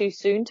way too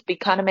soon to be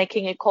kind of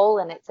making a call,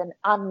 and it's an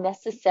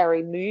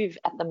unnecessary move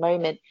at the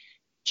moment,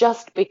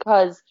 just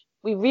because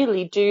we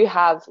really do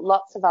have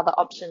lots of other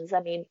options. I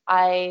mean,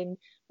 I'm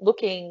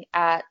looking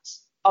at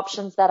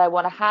options that I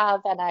want to have,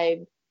 and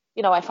I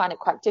find it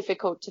quite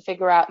difficult to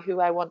figure out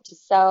who I want to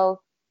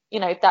sell.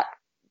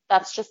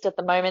 That's just at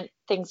the moment.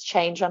 Things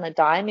change on a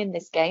dime in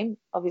this game,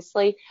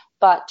 obviously,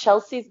 but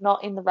Chelsea's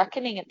not in the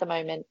reckoning at the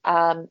moment.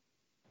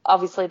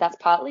 Obviously, that's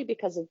partly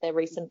because of their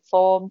recent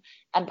form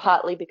and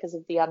partly because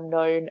of the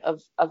unknown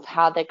of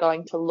how they're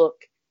going to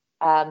look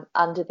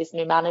under this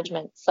new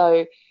management.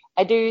 So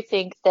I do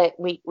think that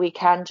we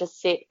can just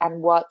sit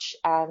and watch.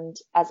 And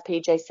as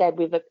PJ said,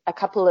 we've a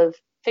couple of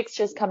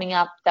fixtures coming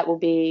up that will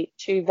be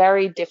two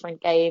very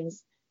different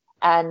games.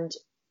 And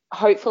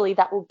hopefully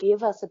that will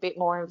give us a bit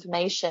more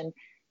information,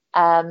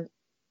 and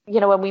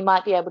we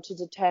might be able to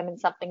determine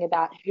something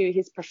about who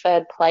his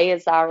preferred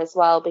players are as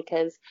well,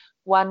 because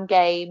one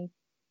game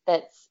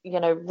that's,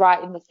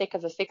 right in the thick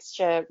of a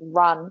fixture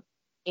run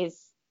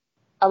is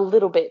a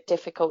little bit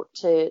difficult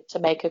to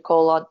make a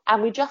call on.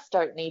 And we just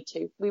don't need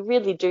to. We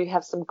really do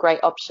have some great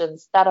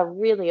options that are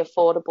really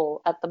affordable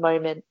at the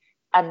moment.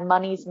 And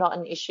money's not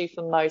an issue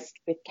for most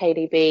with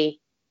KDB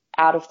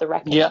out of the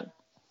reckoning. Yeah.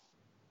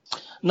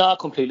 No, I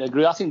completely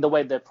agree. I think the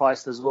way they're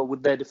priced as well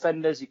with their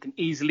defenders, you can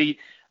easily,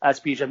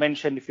 as PJ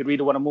mentioned, if you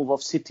really want to move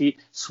off City,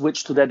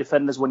 switch to their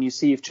defenders when you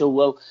see if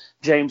Chilwell,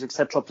 James,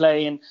 etc.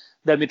 playing.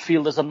 Their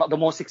midfielders are not the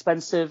most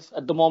expensive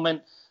at the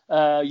moment.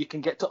 You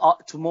can get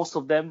to most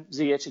of them,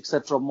 Ziyech,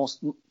 etc.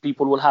 Most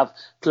people will have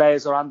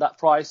players around that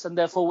price, and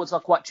their forwards are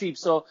quite cheap.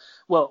 So,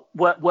 well,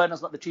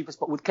 Werner's not the cheapest,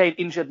 but with Kane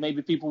injured,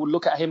 maybe people will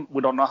look at him.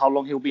 We don't know how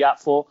long he'll be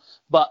out for,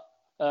 but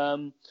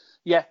I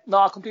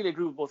completely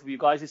agree with both of you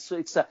guys.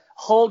 It's a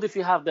hold if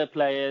you have their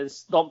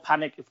players. Don't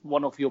panic if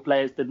one of your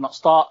players did not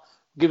start.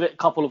 Give it a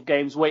couple of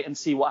games, wait and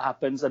see what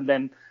happens, and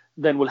then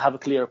we'll have a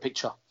clearer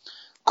picture.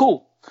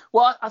 Cool.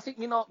 Well, I think,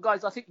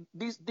 guys, I think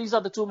these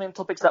are the two main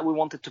topics that we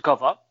wanted to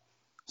cover.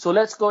 So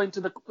let's go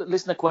into the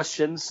listener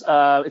questions.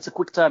 It's a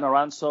quick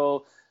turnaround,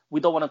 so we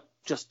don't want to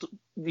just,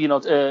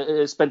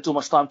 spend too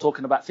much time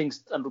talking about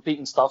things and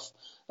repeating stuff.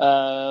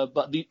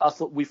 But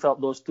we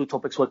felt those two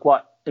topics were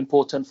quite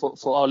important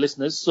for our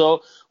listeners.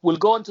 So we'll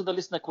go into the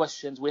listener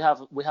questions. We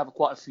have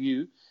quite a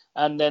few,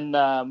 and then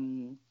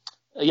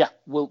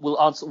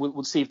we'll answer.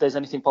 We'll see if there's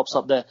anything pops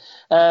up there.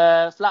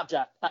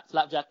 Flapjack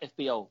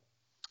FBO.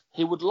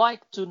 He would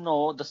like to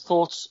know the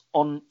thoughts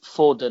on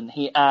Foden.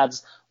 He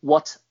adds,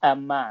 "What a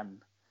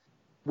man."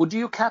 Would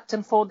you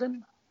captain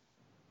Foden?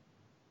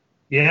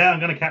 Yeah, I'm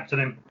going to captain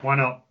him. Why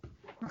not?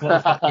 What the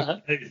fuck?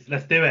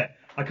 Let's do it.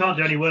 I can't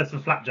do any worse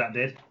than Flapjack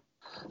did.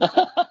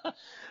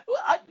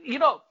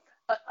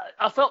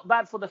 I felt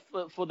bad for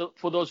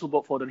those who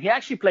bought Foden. He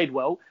actually played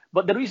well,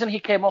 but the reason he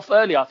came off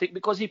early, I think,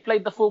 because he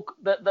played the full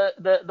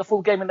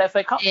game in the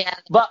FA Cup. Yeah,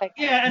 but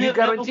and you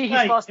guarantee he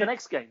starts the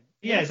next game.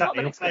 Yeah,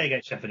 exactly. He'll play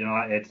against Sheffield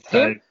United.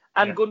 Him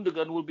and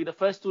Gundogan will be the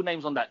first two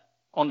names on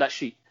that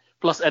sheet,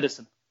 plus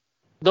Ederson.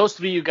 Those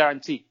three you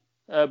guarantee,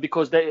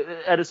 because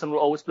Ederson will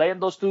always play,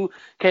 and those two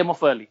came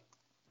off early.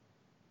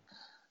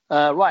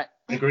 Right.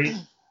 Agreed.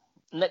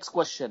 Next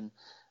question.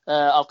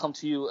 I'll come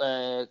to you,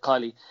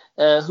 Kylie.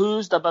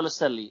 Who's the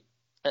Balotelli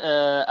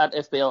at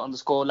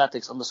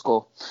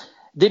FBL_Latix_?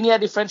 Digne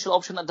differential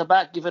option at the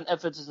back, given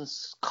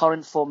Everton's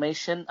current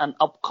formation and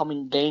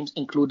upcoming games,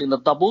 including the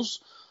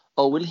doubles,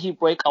 or will he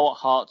break our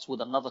hearts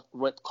with another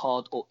red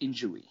card or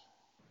injury?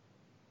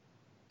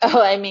 Oh,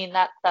 I mean,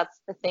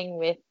 that's the thing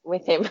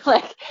with him.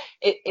 Like,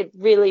 it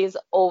really is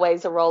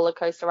always a roller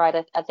coaster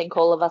ride. I think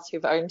all of us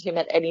who've owned him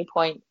at any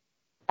point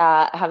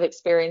have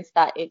experienced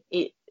that.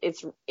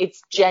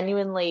 It's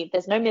genuinely,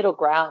 there's no middle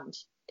ground.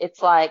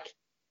 It's like,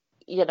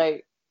 he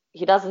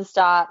doesn't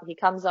start, he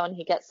comes on,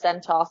 he gets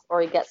sent off,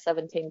 or he gets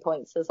 17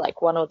 points. There's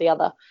like one or the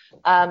other.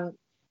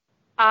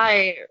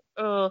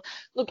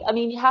 Look, I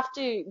mean, you have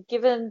to,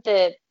 given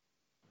the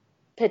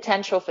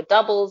potential for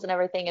doubles and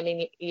everything, I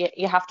mean,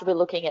 you have to be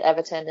looking at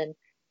Everton, and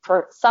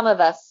for some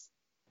of us,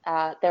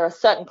 there are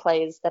certain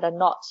players that are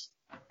not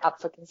up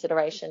for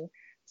consideration.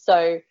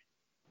 So,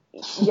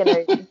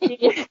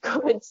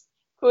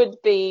 could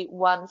be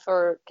one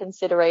for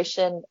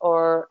consideration,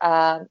 or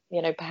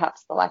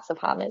perhaps the likes of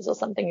James or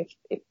something,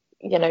 if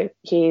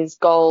his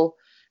goal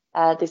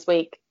this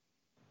week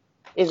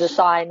is a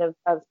sign of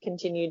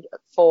continued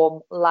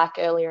form like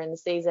earlier in the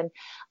season.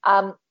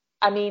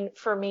 I mean,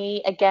 for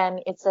me,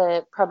 again, it's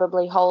a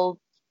probably hold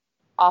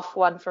off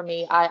one for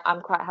me.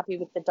 I'm quite happy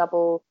with the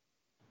double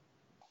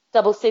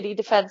City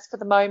defense for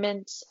the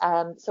moment.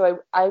 So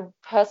I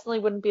personally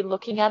wouldn't be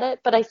looking at it,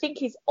 but I think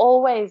he's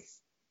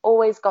always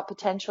got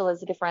potential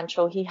as a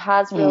differential. He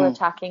has real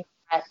attacking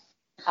threat.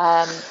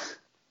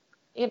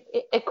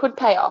 It could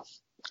pay off.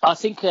 I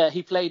think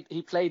he played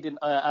in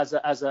as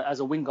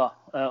a winger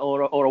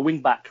or a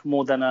wing back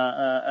more than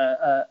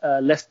a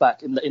left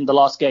back in the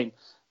last game.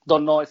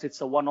 Don't know if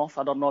it's a one-off.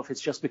 I don't know if it's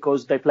just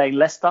because they're playing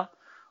Leicester,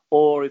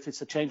 or if it's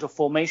a change of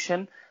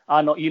formation.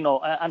 I know,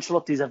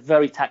 Ancelotti is a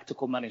very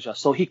tactical manager,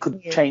 so he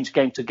could change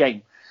game to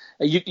game.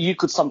 You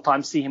could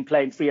sometimes see him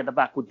playing three at the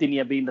back with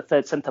Digne being the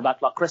third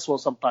centre-back like Cresswell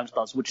sometimes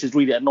does, which is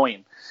really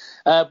annoying.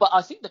 But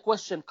I think the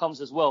question comes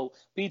as well,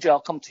 PJ,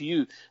 I'll come to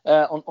you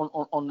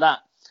on that.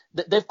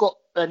 They've got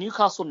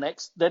Newcastle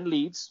next, then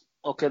Leeds.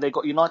 Okay, they've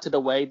got United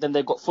away, then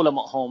they've got Fulham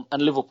at home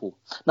and Liverpool.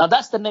 Now,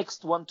 that's the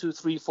next 1, 2,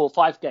 3, 4,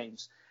 5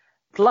 games,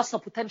 plus a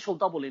potential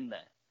double in there.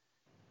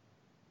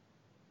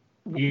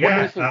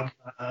 Yeah, Everton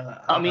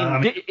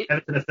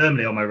are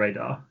firmly on my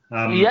radar.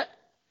 Yeah.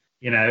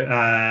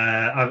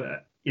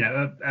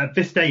 At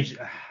this stage,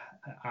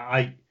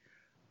 I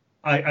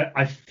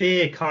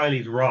fear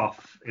Kylie's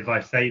wrath if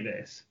I say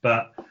this,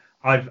 but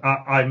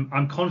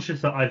I'm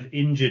conscious that I've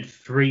injured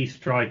 3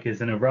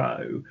 strikers in a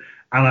row,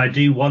 and I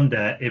do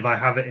wonder if I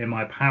have it in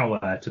my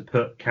power to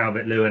put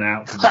Calvert-Lewin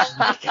out. Here's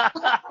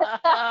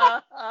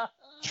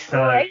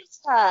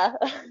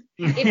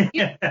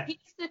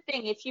the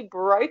thing: if you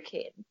broke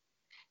him,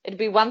 it'd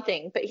be one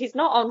thing, but he's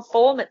not on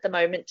form at the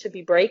moment to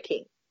be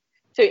breaking.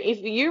 So if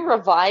you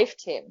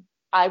revived him,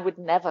 I would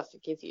never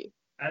forgive you.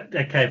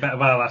 Okay, but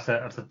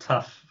that's a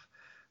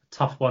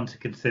tough one to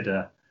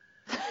consider.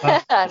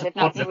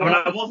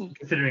 I wasn't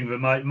considering, but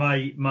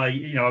my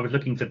I was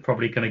looking to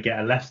probably kind of get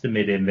a Leicester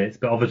mid in this,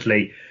 but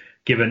obviously,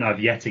 given I've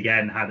yet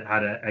again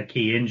had a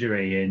key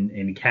injury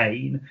in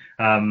Kane,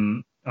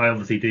 I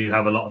obviously do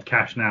have a lot of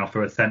cash now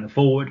for a centre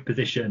forward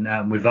position,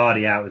 with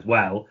Vardy out as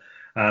well.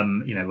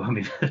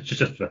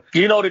 Just for...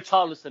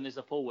 Richarlison is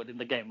a forward in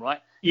the game,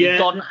 right? Yeah. You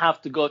don't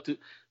have to go to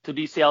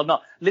DCL. No,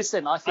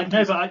 listen, I think.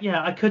 I know, but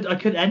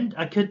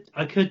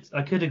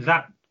I could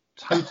exact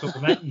total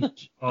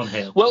revenge on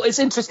him. Well, it's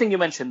interesting you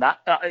mentioned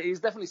that. He's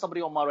definitely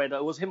somebody on my radar.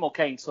 It was him or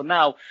Kane, so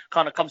now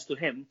kind of comes to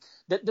him.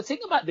 The thing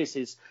about this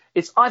is,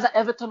 it's either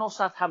Everton or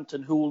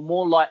Southampton who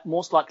will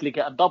most likely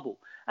get a double.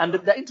 And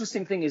the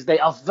interesting thing is they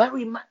are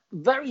very,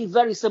 very,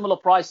 very similar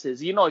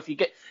prices. If you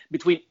get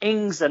between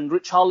Ings and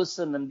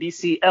Richarlison and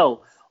DCL,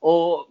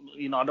 or,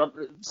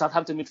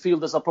 Southampton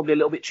midfielders are probably a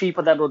little bit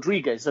cheaper than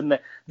Rodriguez, and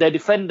their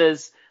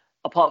defenders,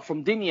 apart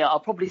from Digne,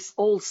 are probably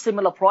all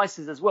similar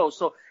prices as well.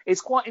 So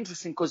it's quite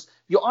interesting because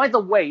you either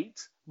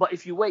wait, but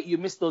if you wait, you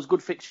miss those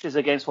good fixtures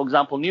against, for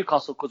example,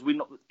 Newcastle, because we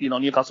know,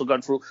 Newcastle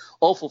going through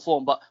awful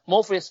form. But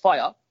Morpheus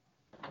Fire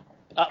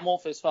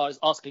is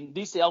asking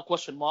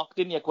DCL ?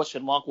 Digne ?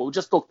 Well, we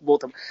just talked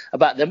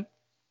about them.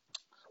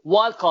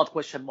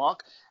 Wildcard ?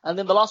 And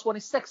then the last one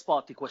is Sex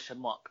Party ?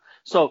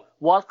 So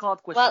wildcard ?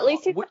 Well, at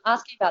least he's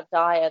asking about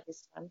Dyer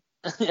this time.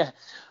 Yeah.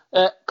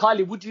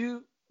 Kylie, would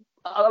you?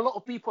 A lot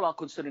of people are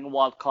considering a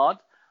wild card.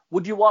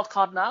 Would you wild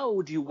card now, or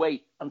would you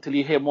wait until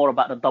you hear more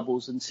about the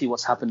doubles and see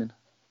what's happening?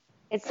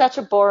 It's such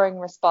a boring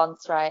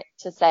response, right?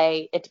 To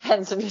say it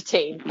depends on your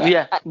team.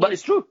 But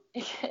it's true.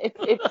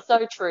 It's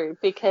so true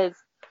because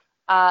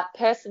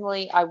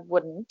personally, I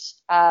wouldn't.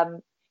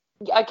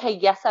 Okay,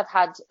 yes, I've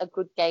had a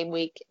good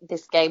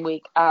this game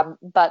week,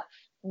 but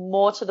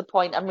more to the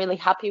point, I'm really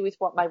happy with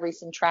what my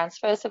recent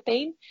transfers have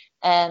been.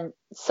 And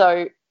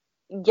so,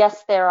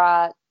 yes, there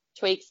are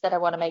tweaks that I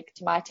want to make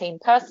to my team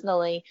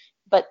personally,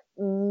 but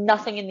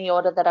nothing in the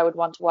order that I would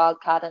want to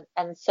wildcard,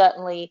 and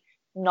certainly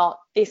not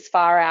this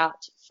far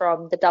out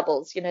from the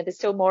doubles. There's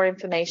still more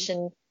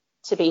information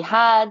to be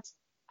had.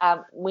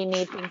 We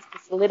need things to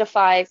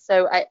solidify.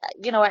 So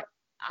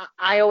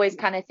I always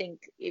kind of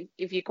think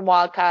if you can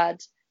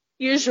wildcard,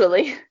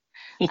 usually,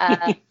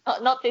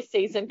 not this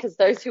season, because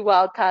those who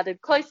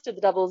wildcarded close to the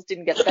doubles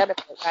didn't get the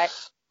benefit, right?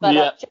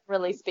 But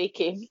generally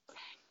speaking,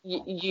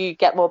 you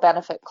get more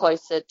benefit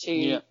closer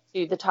to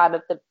the time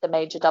of the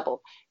major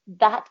double.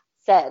 That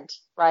said,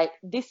 right,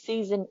 this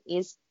season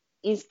is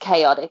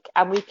chaotic,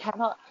 and we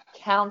cannot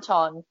count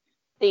on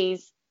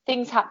these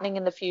things happening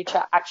in the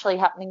future actually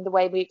happening the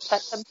way we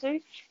expect them to.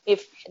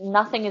 If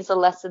nothing is a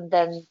lesson,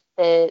 then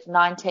the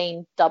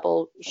 19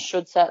 double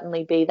should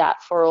certainly be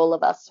that for all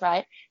of us,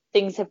 right?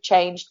 Things have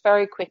changed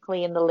very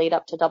quickly in the lead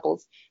up to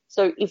doubles.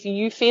 So if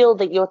you feel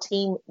that your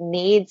team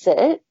needs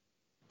it,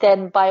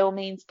 then by all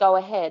means go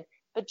ahead.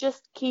 But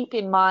just keep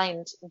in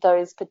mind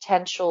those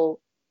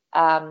potential,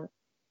 doubles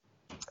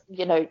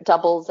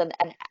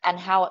and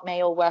how it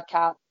may all work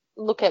out.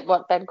 Look at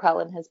what Ben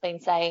Crellin has been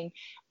saying,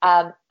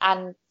 and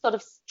sort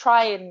of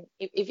try and,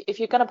 if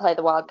you're going to play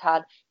the wild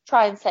card,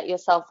 try and set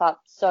yourself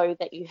up so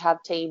that you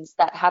have teams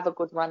that have a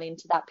good run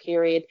into that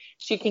period,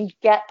 so you can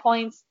get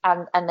points,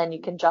 and then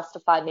you can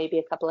justify maybe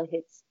a couple of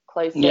hits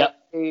closer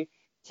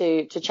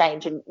to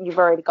change, and you've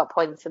already got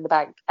points in the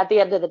bank. At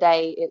the end of the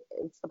day,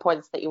 it's the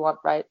points that you want,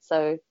 right?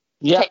 So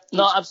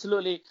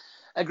absolutely.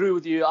 Agree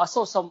with you. I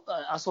saw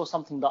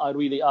something that I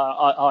really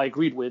I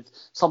agreed with.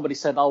 Somebody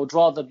said I would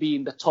rather be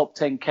in the top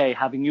 10k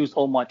having used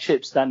all my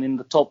chips than in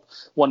the top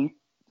 1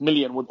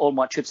 million with all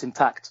my chips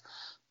intact.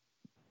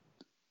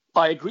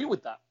 I agree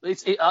with that.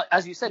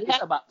 As you said,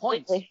 it's about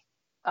points.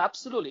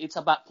 Absolutely, it's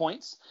about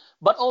points.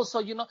 But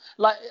also,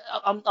 like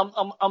I'm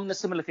in a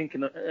similar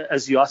thinking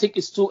as you. I think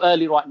it's too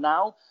early right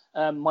now.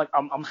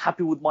 I'm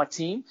happy with my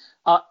team.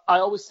 I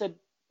always said,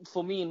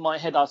 for me in my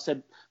head, I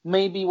said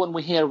maybe when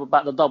we hear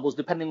about the doubles,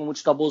 depending on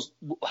which doubles,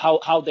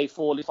 how they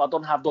fall, if I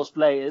don't have those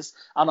players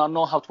and I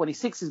know how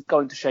 26 is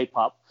going to shape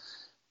up,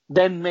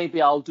 then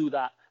maybe I'll do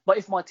that. But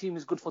if my team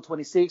is good for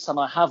 26 and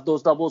I have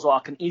those doubles, or I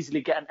can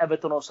easily get an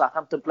Everton or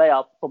Southampton player,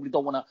 I probably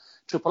don't want to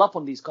triple up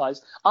on these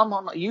guys, I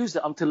might not use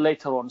it until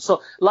later on.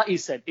 So like you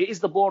said, it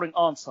is the boring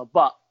answer,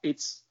 but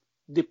it's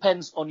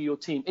depends on your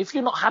team. If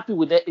you're not happy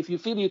with it, if you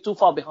feel you're too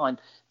far behind,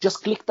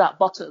 just click that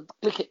button,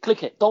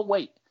 click it, don't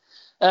wait.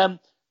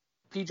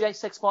 PJ,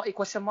 sex party,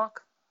 question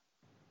mark?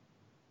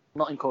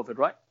 Not in COVID,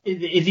 right?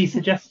 Is he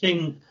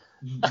suggesting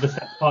the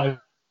sex party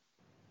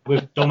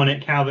with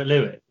Dominic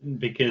Calvert-Lewin?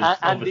 Because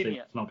obviously Digne,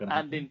 it's not going to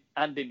happen.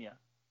 And Digne.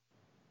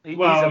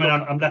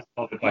 I'm less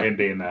bothered by him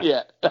being there.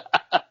 Yeah.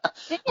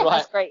 Digne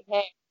has great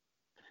hair.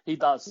 He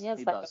does.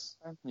 He does.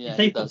 Yeah,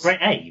 he does. Great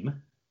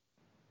aim?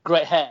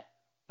 Great hair.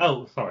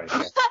 Oh, sorry.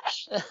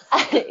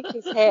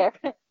 His hair.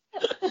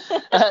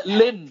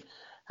 Lynn,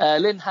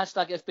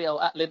 hashtag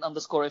FPL, at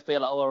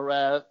Lynn_FPL,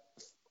 our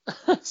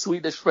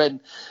Swedish friend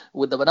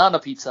with the banana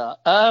pizza.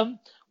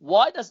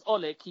 Why does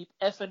Ole keep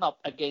effing up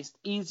against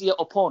easier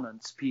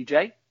opponents,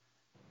 PJ?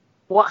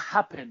 What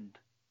happened?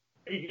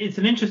 It's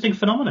an interesting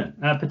phenomenon,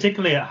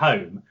 particularly at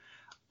home.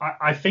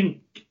 I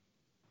think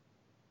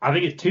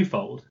it's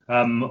twofold.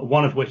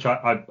 One of which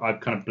I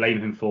kind of blame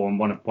him for, and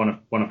one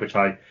of which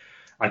I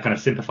kind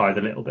of sympathise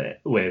a little bit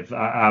with.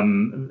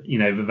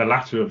 The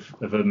latter of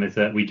them is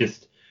that we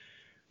just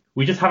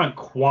haven't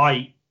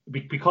quite,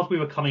 because we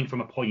were coming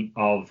from a point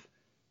of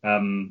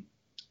not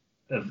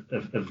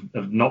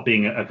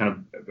being a kind of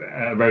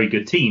a very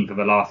good team for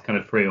the last kind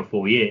of 3 or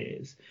 4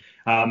 years.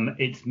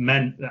 It's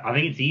meant, I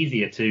think it's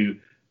easier to,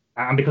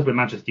 and because we're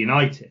Manchester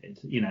United,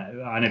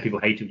 I know people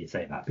hate when you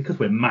say that, because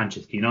we're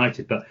Manchester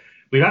United, but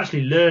we've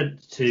actually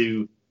learned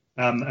to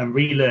and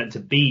relearned to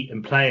beat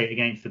and play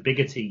against the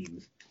bigger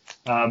teams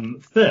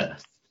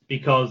first.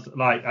 Because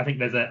I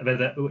think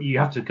you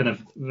have to kind of,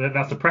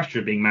 that's the pressure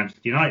of being Manchester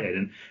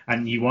United,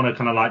 and you want to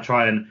kind of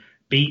try and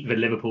beat the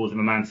Liverpools and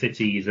the Man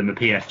Cities and the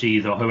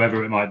PSGs or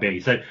whoever it might be.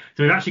 So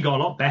we've actually got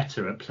a lot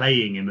better at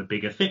playing in the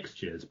bigger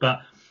fixtures, but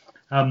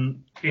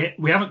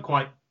we haven't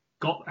quite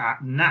got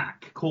that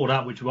knack caught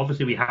up, which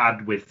obviously we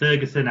had with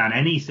Ferguson and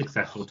any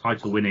successful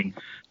title-winning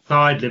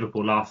side.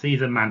 Liverpool last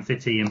season, Man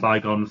City in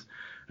bygones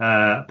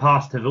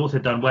past have also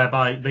done,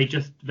 whereby we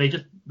just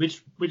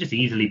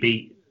easily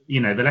beat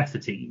the lesser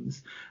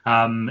teams,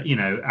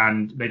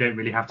 and they don't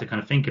really have to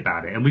kind of think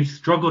about it. And we've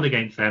struggled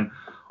against them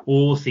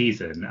all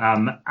season.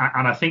 And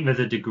I think there's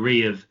a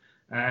degree of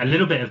a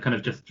little bit of kind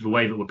of just the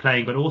way that we're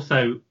playing, but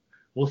also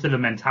the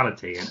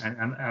mentality.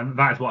 And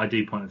that is what I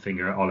do point the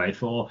finger at Ole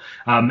for.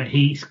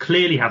 He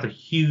clearly has a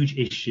huge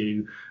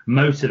issue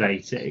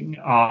motivating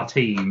our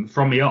team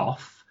from the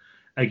off.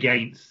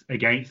 against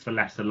the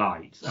lesser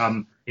lights.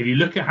 If you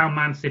look at how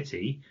Man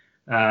City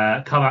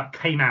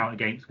came out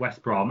against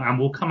West Brom and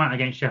will come out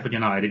against Sheffield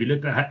United, if you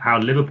look at how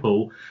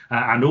Liverpool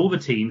and all the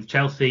teams,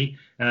 Chelsea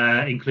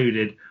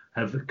included,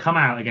 have come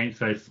out against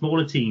those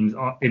smaller teams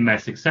in their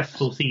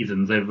successful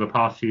seasons over the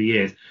past few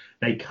years,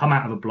 they come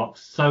out of the block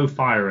so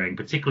firing,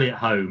 particularly at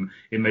home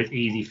in those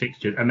easy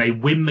fixtures, and they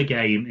win the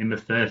game in the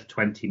first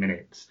 20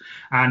 minutes.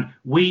 And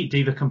we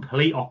do the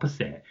complete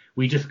opposite.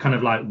 We just kind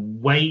of like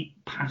wait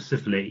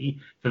passively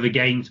for the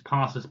game to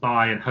pass us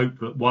by and hope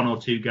that one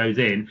or two goes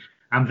in.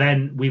 And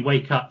then we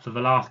wake up for the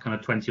last kind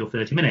of 20 or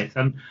 30 minutes.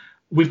 And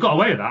we've got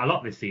away with that a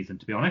lot this season,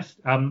 to be honest.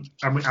 And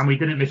we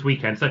didn't this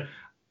weekend. So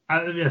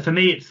for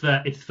me, it's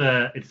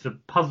the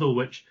puzzle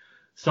which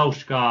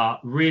Solskjaer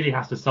really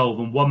has to solve,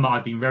 and one that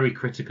I've been very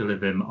critical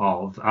of him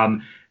of.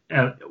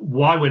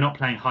 Why we're not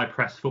playing high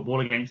press football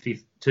against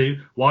these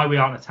two, why we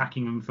aren't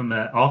attacking them from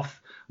the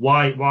off, who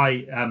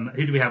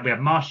do we have? We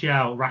have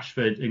Martial,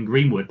 Rashford and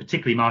Greenwood,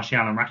 particularly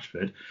Martial and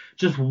Rashford,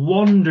 just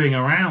wandering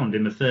around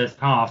in the first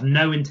half,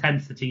 no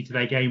intensity to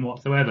their game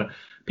whatsoever.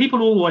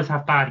 People always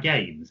have bad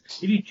games.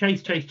 If you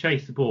chase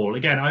the ball,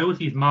 again, I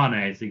always use Mane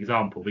as the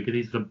example because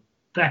he's the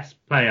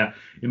best player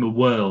in the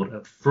world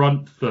at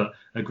front foot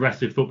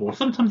aggressive football.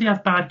 Sometimes he has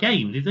bad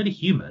games. He's only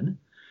human,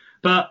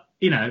 but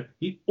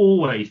he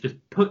always just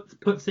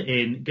puts it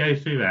in,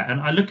 goes through there.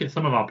 And I look at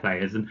some of our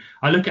players, and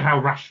I look at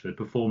how Rashford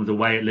performs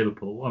away at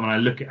Liverpool, and I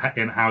look at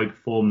how he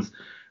performs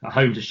at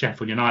home to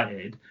Sheffield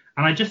United,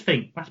 and I just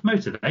think that's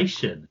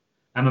motivation,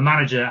 and the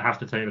manager has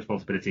to take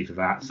responsibility for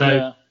that.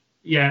 So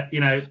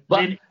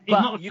but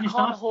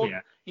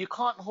you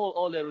can't hold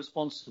Ole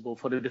responsible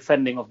for the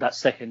defending of that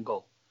second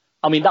goal.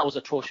 I mean, that was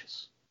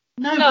atrocious.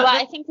 No,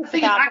 I think it's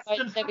about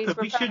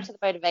the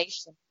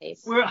motivation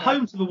piece. We're at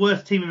home to the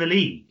worst team in the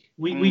league.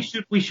 We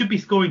should be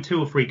scoring 2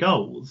 or 3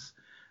 goals,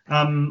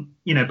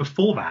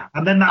 before that,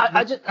 and then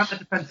that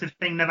defensive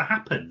thing never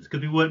happens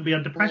because we won't be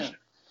under pressure.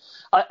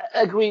 I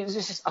agree.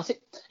 I think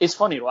it's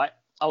funny, right?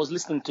 I was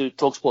listening to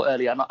TalkSport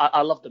earlier, and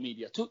I love the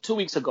media. Two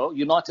weeks ago,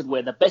 United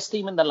were the best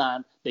team in the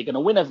land. They're going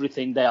to win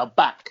everything. They are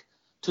back.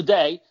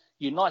 Today,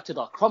 United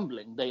are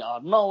crumbling. They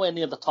are nowhere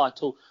near the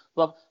title.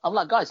 Well, I'm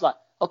like, guys,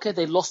 okay,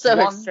 they lost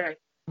one.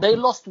 They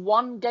lost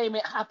one game.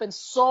 It happens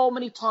so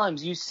many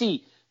times. You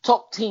see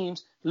top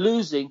teams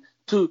losing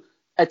to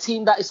a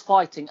team that is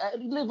fighting.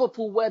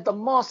 Liverpool, where the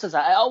masters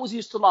are. I always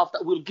used to laugh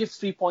that we'll give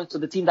 3 points to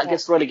the team that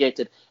gets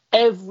relegated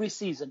every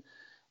season.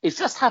 It's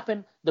just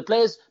happened. The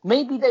players,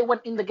 maybe they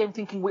went in the game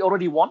thinking we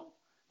already won.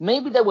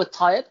 Maybe they were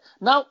tired.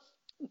 Now,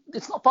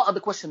 it's not part of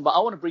the question, but I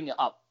want to bring it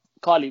up.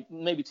 Carly,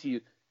 maybe to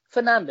you.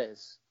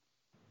 Fernandes,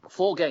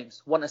 4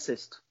 games, 1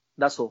 assist.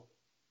 That's all.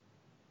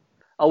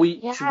 Are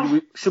we? Yeah.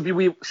 Should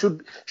we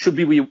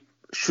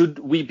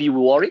be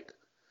worried?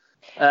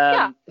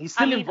 He's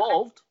still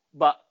involved,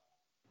 but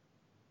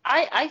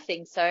I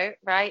think so,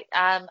 right?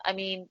 And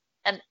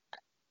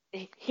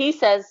he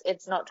says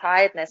it's not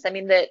tiredness. I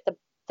mean, the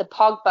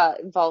Pogba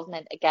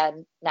involvement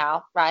again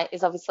now, right,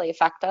 is obviously a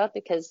factor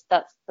because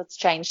that's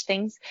changed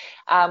things.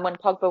 When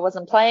Pogba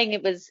wasn't playing,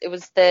 it was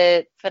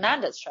the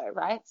Fernandes show,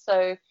 right?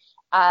 So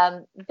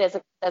there's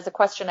a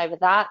question over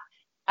that.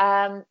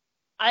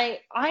 I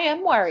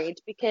am worried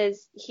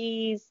because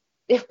he's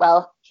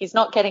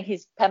not getting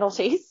his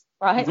penalties,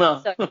 right? No.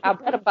 So our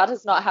bread and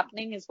butter's not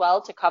happening as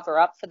well to cover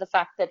up for the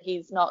fact that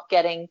he's not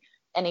getting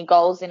any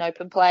goals in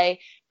open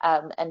play,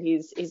 and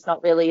he's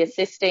not really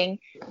assisting.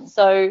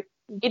 So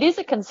it is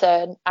a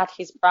concern at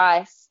his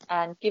price,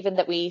 and given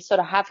that we sort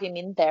of have him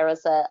in there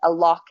as a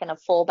lock and a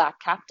fallback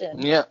captain.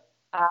 Yeah.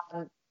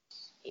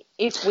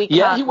 If we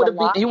can't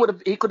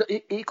he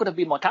could have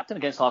been my captain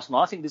against Arsenal.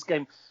 I think this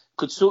game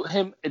could suit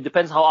him. It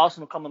depends how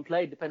Arsenal come and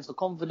play. It depends on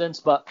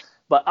confidence. But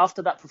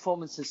after that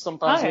performance,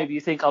 sometimes maybe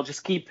you think I'll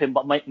just keep him,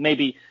 but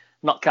maybe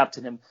not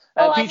captain him.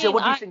 PJ,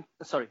 what do you think?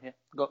 Sorry,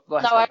 go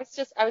ahead. No, I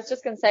was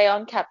just going to say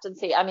on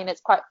captaincy. I mean,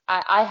 it's quite.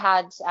 I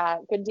had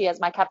Gundy as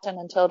my captain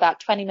until about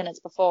 20 minutes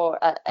before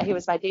he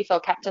was my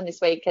default captain this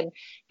week, and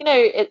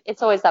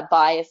it's always that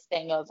bias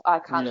thing of I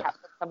can't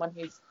captain someone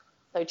who's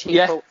so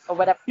cheap or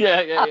whatever.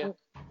 Yeah.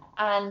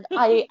 And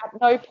I at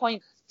no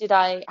point did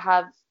I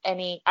have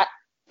any.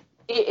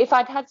 If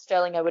I'd had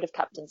Sterling, I would have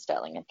captained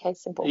Sterling. Okay,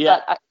 simple.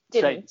 Yeah, but I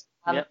didn't.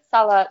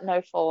 Salah,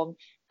 no form,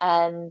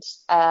 and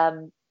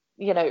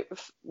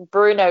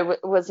Bruno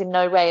was in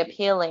no way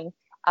appealing.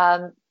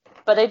 But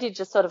I did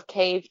just sort of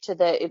cave to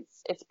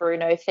it's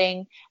Bruno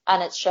thing,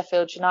 and it's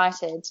Sheffield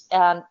United.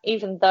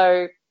 Even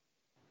though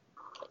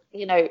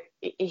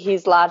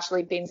he's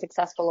largely been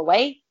successful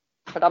away,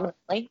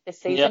 predominantly this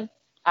season,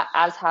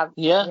 as have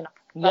PJ,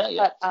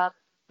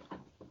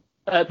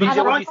 what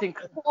do you think?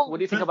 What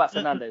do you think about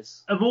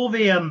Fernandes? Of all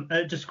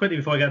the just quickly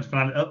before I get to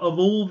Fernandes, of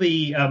all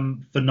the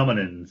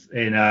phenomenons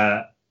in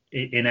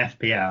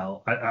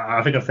FPL,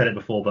 I think I've said it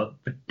before, but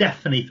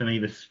definitely for me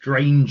the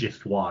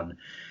strangest one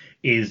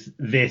is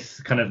this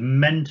kind of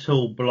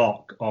mental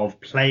block of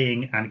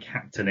playing and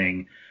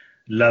captaining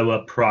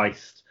lower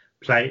priced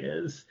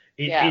players.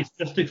 It's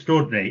just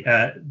extraordinary.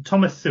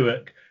 Thomas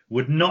Suak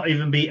would not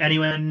even be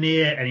anywhere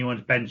near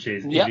anyone's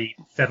benches Yep. in the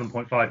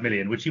 7.5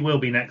 million, which he will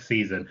be next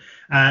season.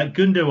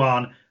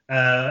 Gundogan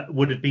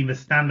would have been the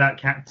standout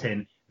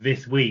captain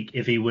this week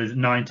if he was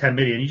 9-10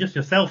 million. You just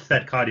yourself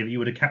said, Cardi, that you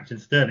would have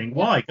captained Sterling.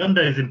 Why?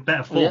 Gundo is in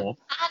better form.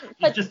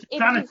 It's just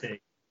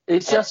insanity.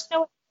 It's just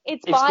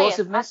it's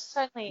explosiveness.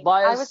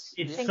 Bias.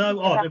 It's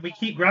so odd, and we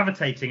keep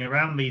gravitating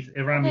around these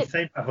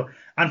same people.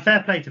 And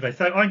fair play to them.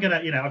 So I'm gonna,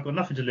 I've got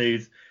nothing to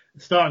lose.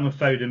 Starting with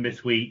Foden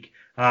this week.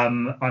 I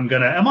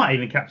might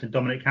even captain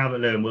Dominic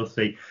Calvert-Lewin. We'll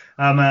see.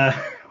 I'm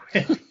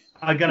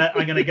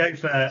gonna go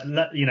for,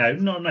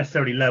 not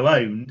necessarily low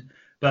owned,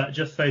 but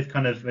just those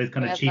kind of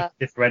cheap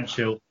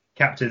differential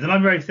captains. And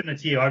I'm very similar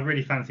to you. I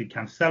really fancied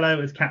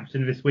Cancelo as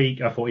captain this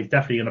week. I thought he's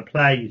definitely going to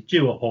play. He's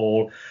due a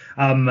haul.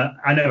 I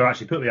never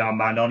actually put the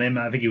armband on him.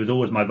 I think he was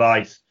always my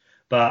vice,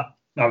 but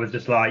I was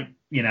just like,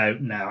 no,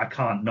 I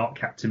can't not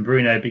captain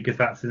Bruno because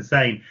that's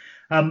insane.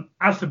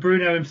 As for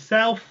Bruno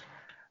himself,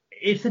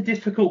 it's a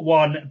difficult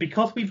one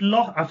because we've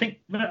lost. I think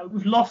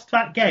we've lost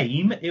that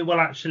game. It will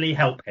actually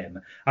help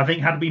him. I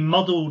think had we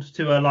muddled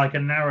to a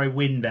narrow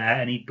win there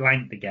and he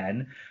blanked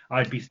again,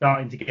 I'd be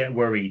starting to get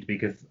worried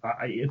because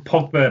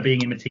Pogba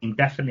being in the team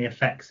definitely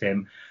affects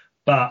him.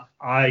 But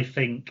I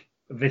think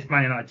this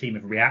Man United team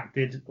have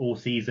reacted all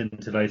season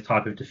to those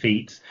type of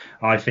defeats.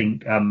 I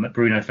think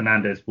Bruno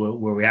Fernandes will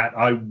react.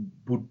 I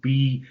would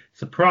be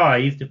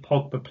surprised if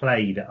Pogba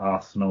played at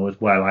Arsenal as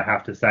well. I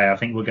have to say, I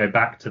think we'll go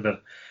back to the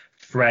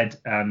Fred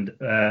and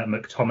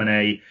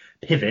McTominay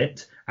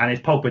pivot, and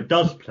if Pogba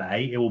does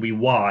play, it will be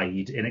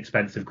wide,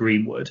 inexpensive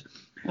Greenwood,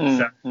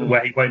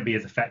 where he won't be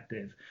as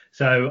effective.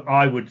 So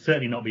I would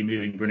certainly not be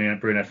moving Bruno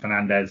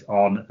Fernandes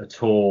on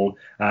at all.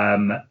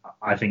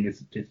 I think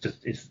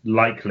it's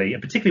likely,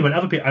 and particularly when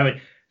other people,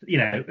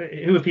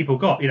 who have people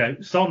got?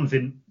 Son's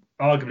in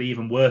arguably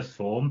even worse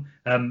form.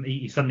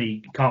 He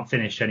suddenly can't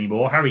finish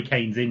anymore. Harry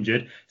Kane's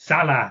injured.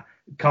 Salah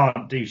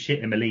can't do shit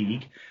in the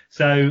league.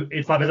 So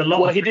it's like there's a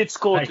lot. Well, he did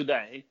score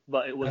today,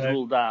 but it was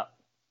ruled out.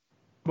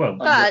 Well,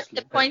 but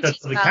the point is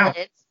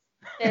valid.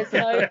 There's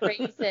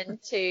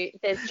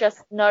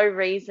just no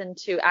reason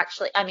to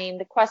actually. I mean,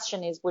 the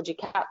question is, would you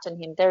captain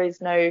him? There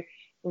is no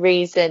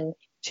reason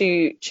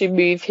to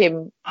move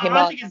him.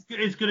 I think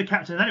it's good a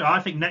captain anyway. I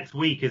think next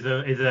week is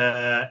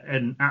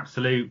an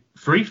absolute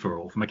free for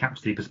all from a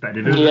captaincy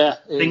perspective.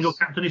 Single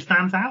captain who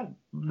stands out.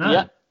 No.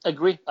 Yeah.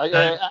 Agree.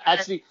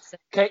 Actually,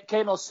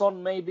 Kane or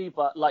Son maybe,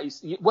 but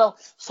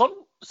Son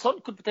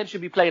could potentially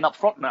be playing up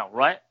front now,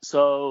 right?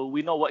 So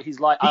we know what he's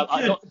like.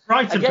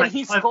 Brighton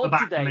he scored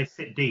today. And they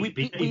sit deep.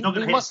 He's not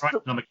going to hit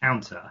Brighton on the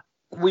counter.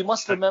 We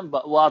must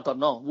remember. Well, I don't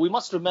know. We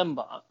must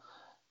remember.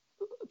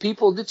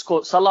 People did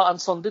score. Salah and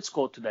Son did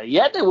score today.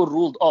 Yeah, they were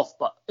ruled off,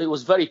 but it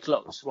was very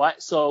close,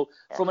 right? So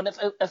from an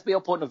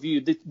FPL point of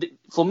view,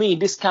 for me,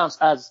 this counts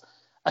as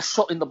a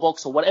shot in the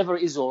box or whatever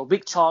it is, or a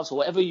big chance or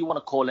whatever you want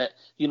to call it,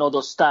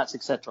 those stats,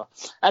 etc.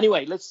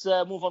 Anyway, let's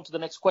move on to the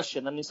next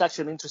question. And it's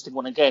actually an interesting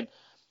one again.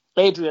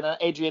 Adrian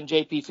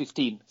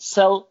JP15.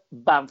 Sell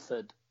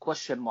Bamford? ?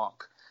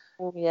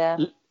 Oh, yeah.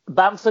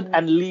 Bamford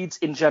and Leeds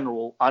in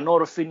general. I know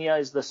Rafinha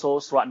is the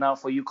source right now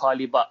for you,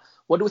 Kylie, but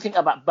what do we think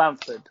about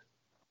Bamford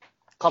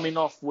coming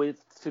off with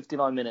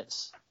 59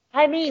 minutes?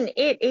 I mean,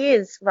 it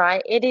is,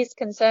 right? It is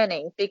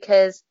concerning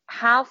because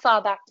how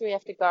far back do we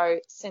have to go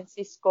since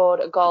he scored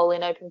a goal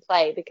in open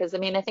play? Because, I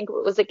mean, I think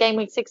it was at game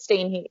week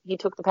 16 he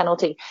took the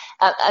penalty.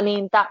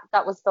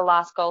 That was the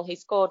last goal he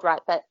scored,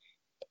 right? But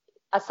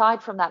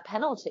aside from that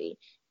penalty,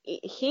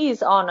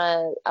 he's on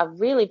a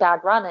really bad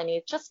run and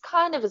he just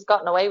kind of has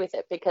gotten away with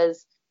it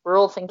because we're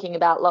all thinking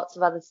about lots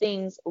of other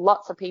things.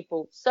 Lots of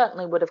people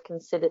certainly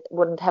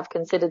wouldn't have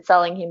considered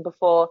selling him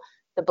before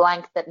the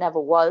blank that never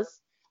was.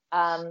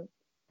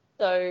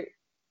 So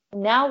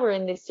now we're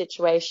in this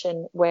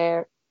situation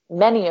where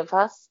many of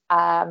us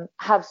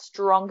have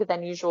stronger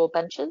than usual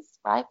benches,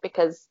 right?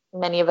 Because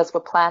many of us were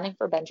planning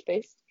for a bench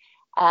boost.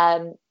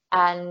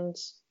 And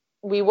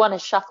we want to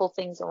shuffle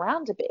things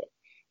around a bit.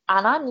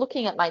 And I'm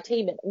looking at my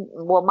team.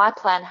 My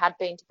plan had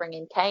been to bring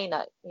in Kane.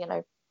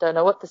 Don't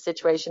know what the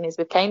situation is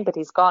with Kane, but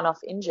he's gone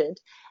off injured.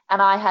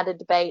 And I had a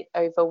debate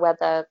over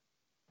whether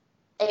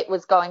it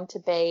was going to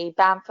be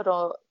Bamford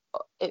or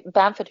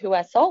Bamford who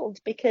I sold,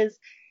 because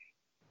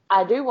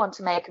I do want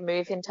to make a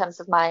move in terms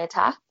of my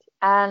attack.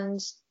 And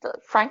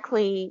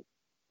frankly,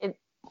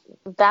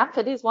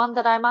 Bamford is one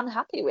that I'm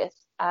unhappy with.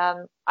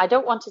 I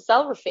don't want to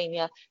sell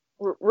Rafinha.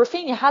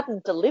 Rafinha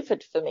hadn't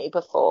delivered for me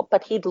before,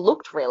 but he'd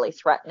looked really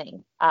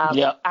threatening.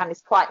 And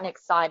is quite an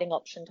exciting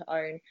option to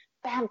own.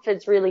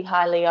 Bamford's really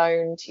highly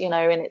owned,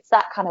 and it's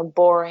that kind of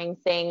boring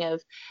thing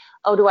of,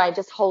 do I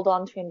just hold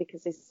on to him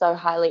because he's so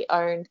highly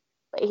owned?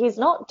 But he's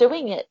not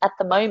doing it at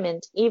the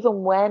moment,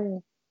 even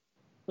when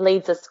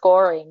Leeds are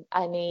scoring.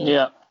 I mean, he's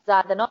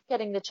either not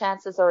getting the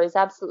chances or he's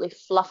absolutely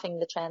fluffing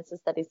the chances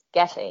that he's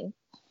getting.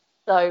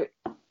 So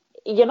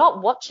you're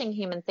not watching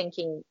him and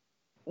thinking,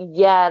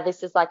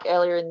 this is like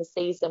earlier in the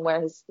season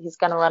where he's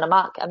going to run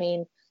amok. I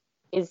mean,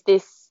 is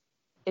this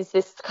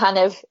kind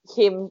of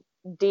him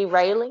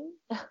derailing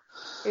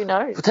Who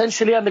knows?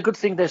 Potentially, and the good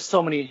thing, there's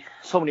so many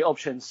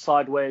options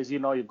sideways.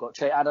 You've got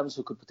Che Adams,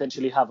 who could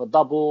potentially have a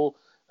double.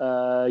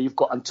 You've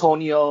got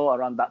Antonio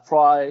around that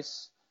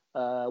price.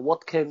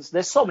 Watkins.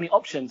 There's so many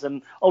options,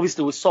 and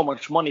obviously with so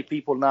much money,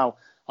 people now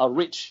are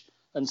rich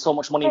and so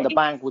much money in the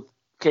bank with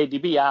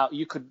KDB out.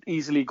 You could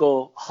easily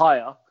go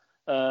higher.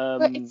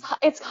 But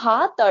it's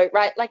hard though,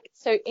 right? Like,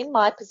 so in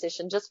my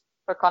position, just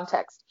for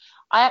context,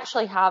 I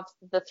actually have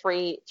the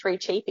three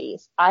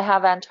cheapies. I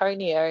have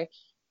Antonio,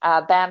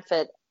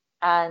 Bamford,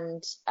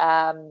 and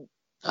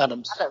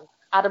Adams.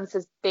 Adams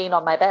has been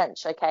on my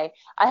bench. Okay,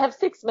 I have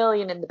 6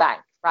 million in the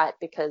bank, right?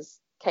 Because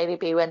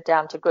KDB went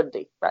down to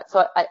Gundy, right?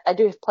 So I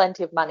do have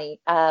plenty of money,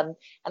 and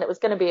it was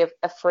going to be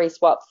a free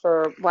swap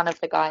for one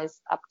of the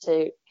guys up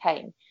to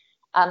Kane.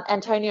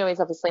 Antonio is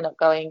obviously not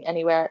going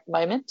anywhere at the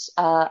moment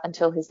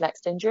until his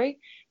next injury,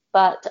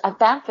 but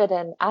Bamford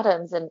and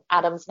Adams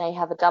may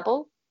have a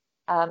double.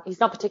 He's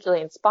not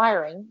particularly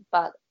inspiring,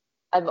 but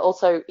I'm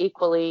also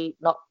equally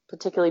not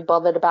particularly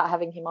bothered about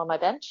having him on my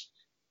bench,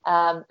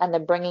 and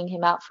then bringing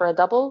him out for a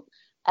double.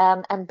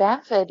 And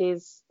Bamford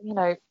is,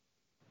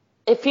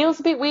 it feels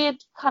a bit weird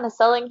kind of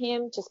selling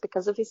him just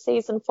because of his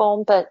season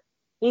form, but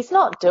he's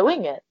not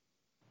doing it.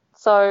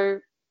 So,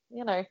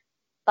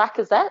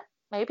 Lacazette,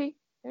 maybe.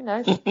 Who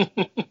knows?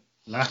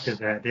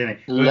 Lacazette, didn't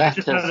he? We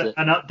just had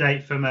an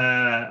update from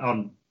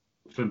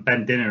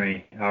Ben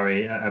Dinnery,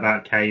 Ari,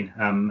 about Kane,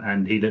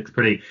 and he looks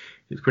pretty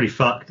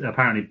fucked.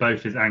 Apparently,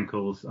 both his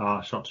ankles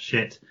are shot to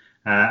shit,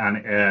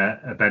 and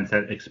Ben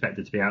said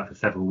expected to be out for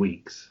several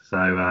weeks.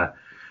 So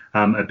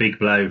a big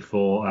blow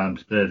for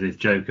Spurs'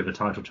 joke of a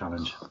title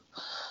challenge.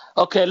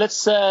 Okay,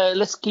 let's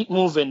keep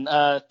moving.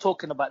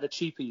 Talking about the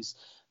cheapies.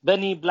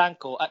 Benny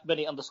Blanco at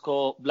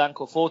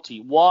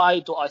Benny_Blanco40. Why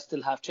do I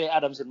still have Che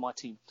Adams in my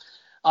team?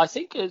 I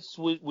think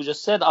we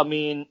just said. I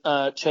mean,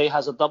 Che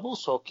has a double,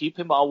 so keep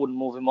him. I wouldn't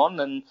move him on,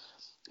 and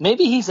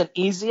maybe he's an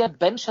easier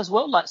bench as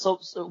well. Like so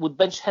with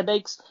bench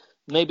headaches,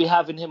 maybe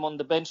having him on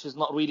the bench is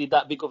not really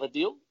that big of a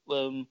deal.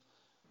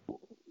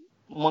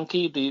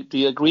 Monkey, do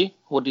you agree?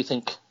 What do you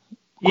think?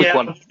 Quick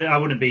one. I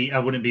wouldn't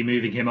be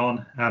moving him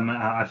on.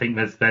 I think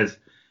there's.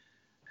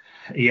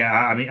 Yeah,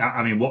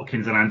 I mean,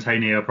 Watkins and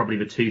Antonio are probably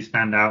the two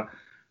standout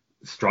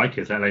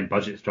strikers, let alone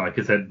budget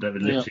strikers. They're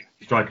literally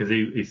strikers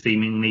who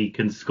seemingly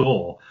can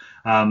score.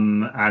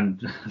 And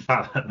the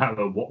fact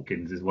that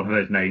Watkins is one of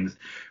those names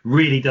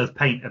really does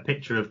paint a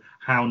picture of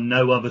how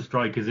no other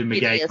strikers in the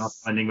game are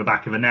finding the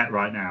back of a net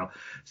right now.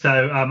 So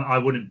I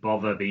wouldn't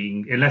bother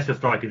unless your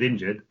striker's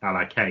injured, a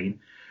la Kane.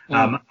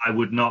 I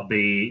would not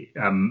be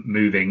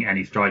moving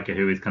any striker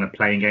who is kind of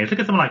playing games. Look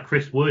at someone like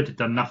Chris Wood,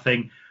 done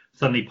nothing,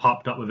 suddenly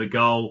popped up with a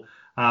goal.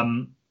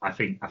 I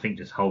think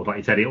just hold, like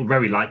you said, it'll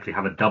very likely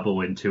have a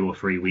double in 2 or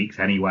 3 weeks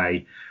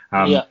anyway.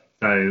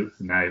 So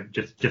no,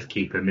 just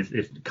keep him.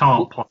 It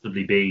can't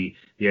possibly be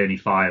the only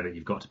fire that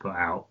you've got to put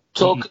out.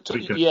 Talking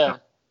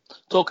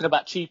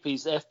about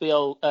cheapies,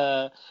 FPL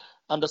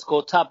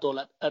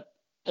 _Tabdol at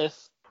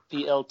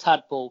FPL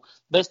Tadpole.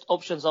 Best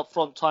options up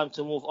front, time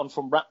to move on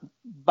from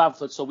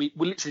Bamford. So we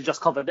literally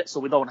just covered it, so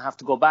we don't have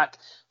to go back.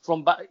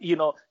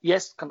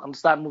 Yes, can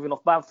understand moving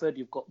off Bamford.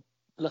 You've got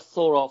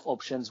plethora of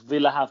options.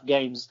 Villa have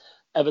games.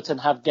 Everton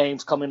have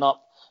games coming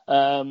up.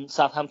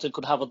 Southampton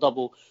could have a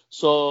double.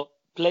 So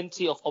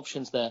plenty of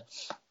options there.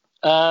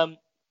 Adam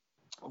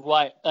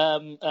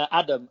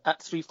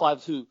at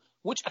 35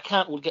 which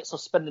account will get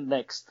suspended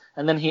next?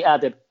 And then he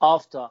added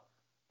after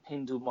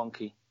Hindu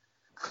Monkey.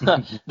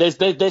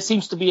 There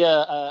seems to be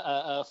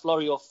a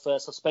flurry of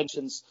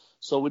suspensions,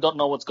 so we don't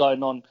know what's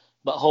going on.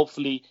 But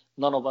hopefully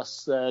none of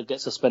us get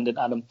suspended,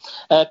 Adam.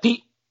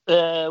 Pete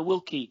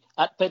Wilkie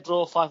at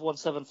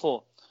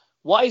Pedro5174.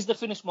 Why is the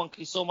Finnish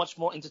Monkey so much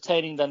more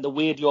entertaining than the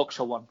weird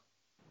Yorkshire one?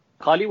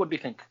 Kylie, what do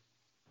you think?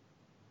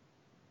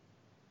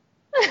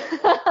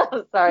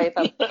 Sorry if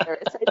I'm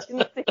hilarious. I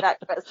didn't see that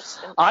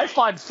question. I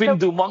find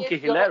Findu Monkey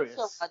hilarious.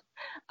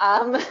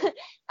 And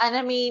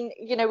I mean,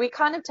 we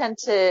kind of tend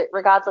to,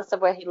 regardless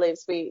of where he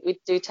lives, we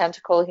do tend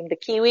to call him the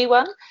Kiwi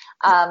one.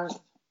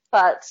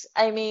 But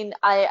I mean,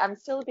 I'm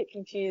still a bit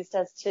confused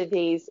as to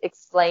these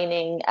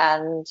explaining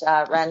and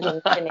random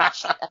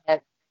Finnish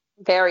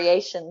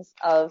variations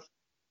of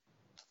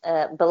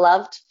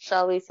beloved,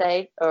 shall we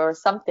say, or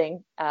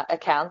something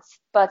accounts.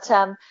 But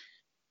I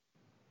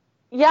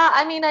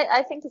mean,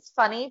 I think it's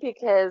funny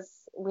because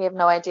we have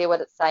no idea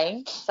what it's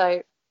saying.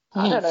 So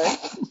I don't know.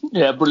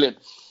 Yeah, brilliant.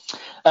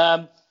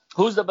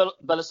 Who's the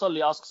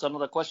Belisoli asks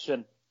another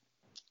question.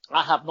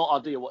 I have no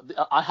idea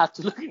I had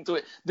to look into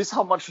it. This is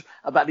how much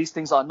about these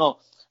things I know.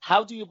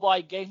 How do you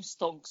buy game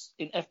stocks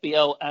in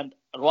FPL and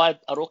ride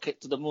a rocket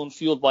to the moon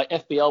fueled by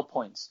FPL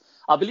points?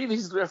 I believe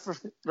he's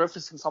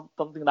referencing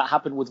something that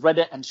happened with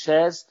Reddit and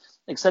shares,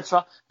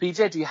 etc.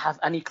 PJ, do you have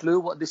any clue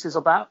what this is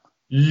about?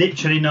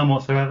 Literally none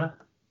whatsoever.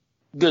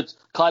 Good.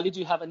 Kylie, do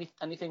you have any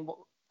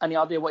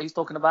idea what he's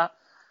talking about?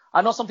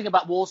 I know something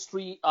about Wall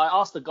Street. I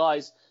asked the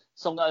guys,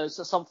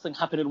 something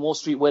happened in Wall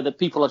Street where the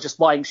people are just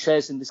buying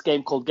shares in this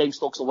game called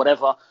GameStocks or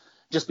whatever,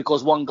 just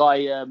because one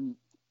guy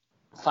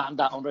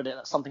found out on Reddit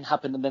that something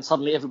happened and then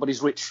suddenly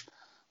everybody's rich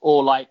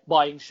or like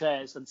buying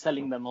shares and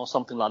selling them or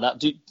something like that.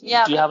 Do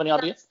you have any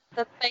idea?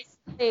 That's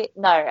basically,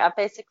 no, I've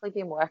basically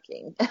been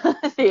working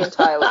the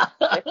entire week.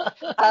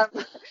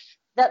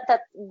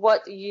 That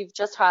what you've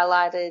just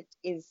highlighted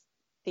is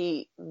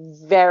the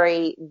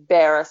very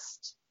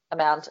barest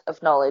amount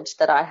of knowledge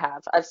that I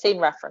have. I've seen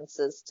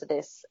references to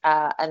this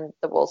and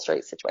the Wall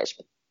Street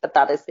situation, but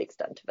that is the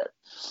extent of it.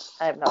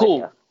 I have no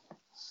idea.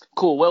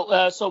 Cool.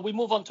 Well, so we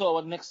move on to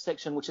our next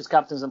section, which is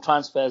captains and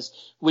transfers.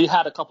 We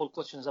had a couple of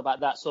questions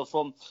about that. So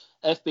from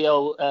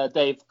FBL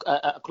Dave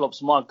at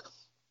Club's Mug,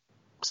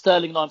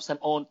 Sterling 9%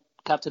 owned,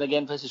 captain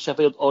again versus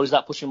Sheffield, or is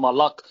that pushing my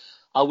luck?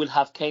 I will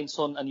have Kane,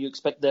 Son, and you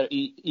expect their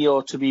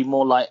EO to be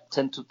more like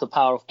 10 to the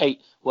power of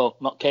 8. Well,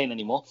 not Kane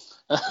anymore.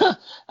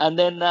 And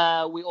then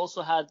we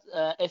also had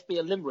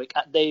FBL Limerick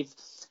at Dave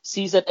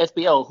CZ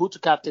FBL, who to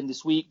captain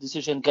this week.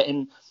 Decision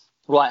getting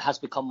right has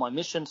become my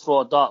mission.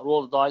 Throw a dart,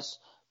 roll the dice.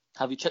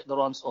 Have you checked the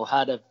runs or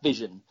had a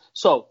vision?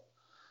 So,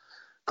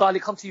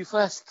 Kylie, come to you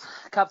first.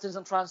 Captains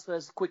and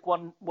transfers, quick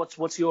one.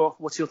 What's your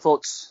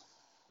thoughts?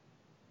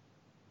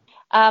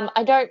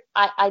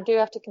 I do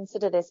have to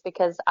consider this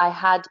because I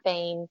had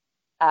been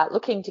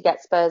looking to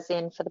get Spurs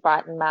in for the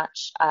Brighton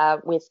match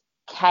with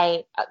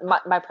Kane.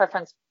 My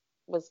preference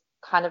was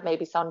kind of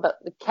maybe Son, but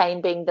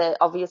Kane being the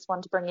obvious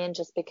one to bring in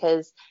just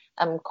because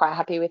I'm quite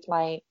happy with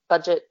my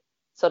budget,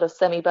 sort of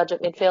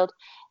semi-budget midfield.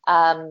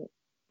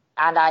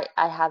 And I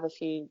have a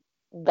few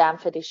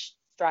Bamfordish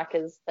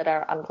strikers that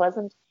are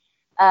unpleasant.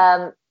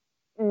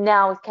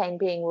 Now with Kane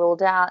being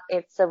ruled out,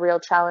 it's a real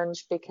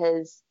challenge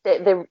because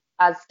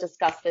as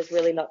discussed, there's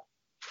really not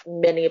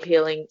many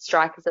appealing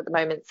strikers at the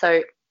moment.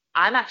 So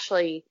I'm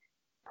actually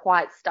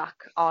quite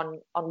stuck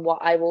on what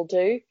I will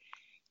do.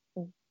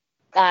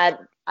 And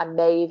I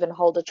may even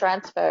hold a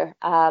transfer.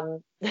 Oh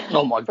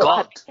my God!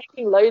 I've been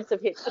taking loads of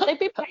hits, but they've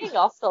been paying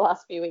off the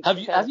last few weeks.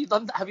 Have you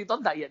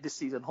done that yet this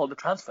season? Hold a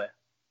transfer?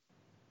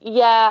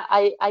 Yeah,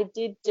 I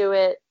did do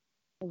it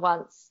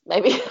once,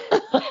 maybe.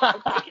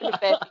 I've taken a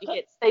fair few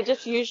hits. They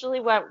just usually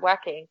weren't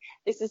working.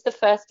 This is the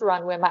first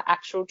run where my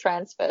actual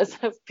transfers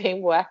have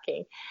been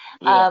working.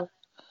 Yeah.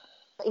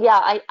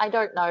 I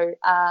don't know.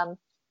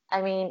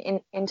 I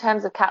mean, in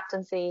terms of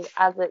captaincy,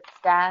 as it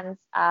stands,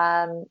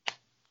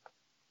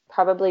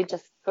 probably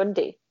just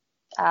Fundy.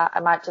 I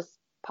might just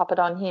pop it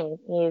on him.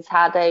 He's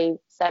had a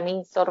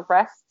semi sort of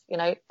rest. You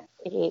know,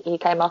 he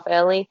came off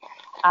early.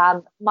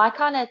 My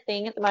kind of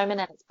thing at the moment,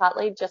 and it's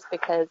partly just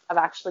because I've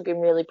actually been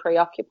really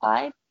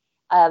preoccupied.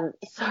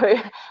 So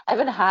I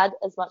haven't had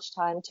as much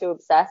time to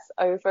obsess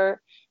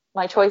over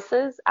my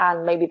choices,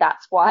 and maybe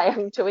that's why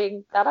I'm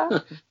doing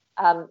better.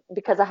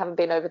 Because I haven't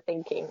been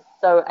overthinking.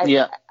 So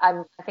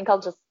I think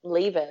I'll just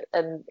leave it,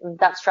 and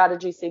that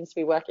strategy seems to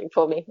be working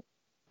for me.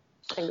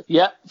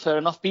 Yeah, fair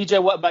enough.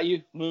 BJ, what about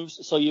you?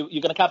 Moves. So you're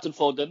going to captain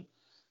Foden.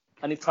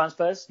 Any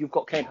transfers? You've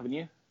got Kane, haven't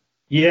you?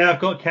 Yeah, I've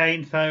got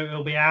Kane, so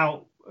it'll be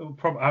out.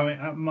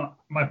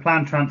 My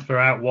planned transfer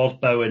out was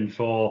Bowen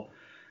for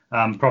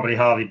probably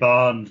Harvey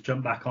Barnes.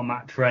 Jump back on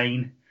that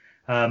train,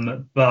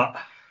 but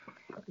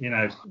you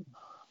know,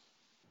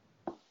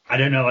 I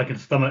don't know if I can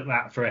stomach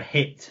that for a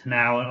hit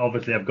now. And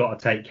obviously, I've got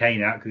to take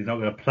Kane out because he's not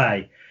going to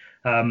play.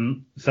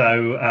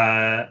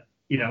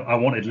 You know, I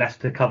wanted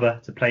Leicester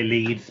cover to play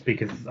Leeds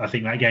because I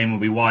think that game will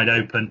be wide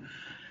open.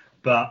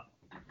 But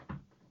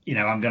you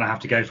know, I'm going to have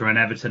to go for an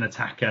Everton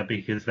attacker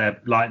because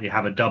they're likely to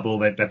have a double.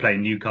 They're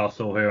playing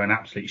Newcastle, who are an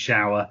absolute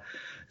shower.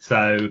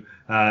 So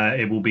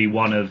it will be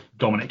one of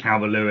Dominic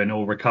Calvert-Lewin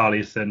or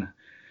Richarlison,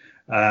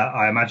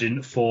 I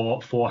imagine,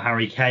 for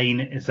Harry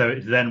Kane. So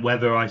it's then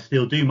whether I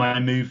still do my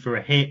move for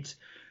a hit,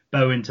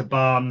 Bowen to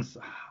Barnes.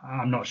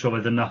 I'm not sure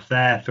there's enough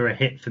there for a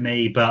hit for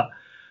me, but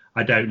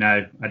I don't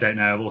know.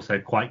 I'm also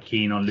quite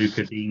keen on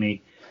Luca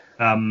Dini.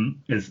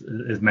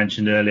 As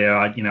mentioned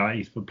earlier,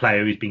 he's a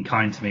player who's been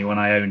kind to me when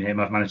I own him.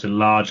 I've managed to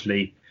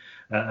largely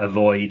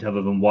avoid,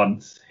 other than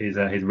once, his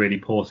really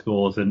poor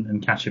scores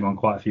and catch him on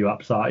quite a few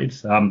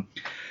upsides.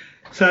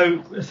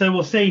 So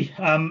we'll see.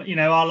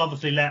 I'll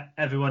obviously let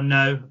everyone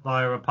know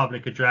via a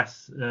public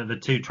address. The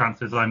two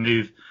transfers I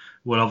move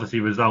will obviously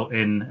result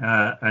in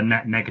a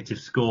net negative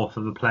score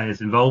for the players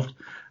involved.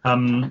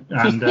 We'll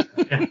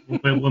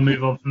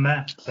move on from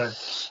there. So.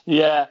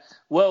 Yeah.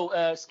 Well,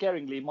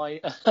 scaringly,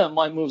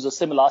 my moves are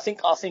similar. I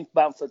think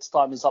Bamford's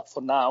time is up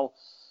for now.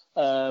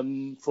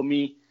 For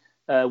me,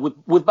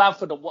 with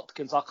Bamford and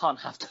Watkins, I can't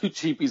have two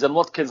cheapies, and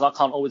Watkins I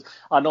can't always.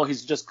 I know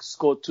he's just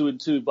scored 2 and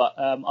 2, but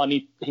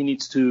he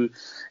needs to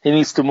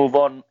move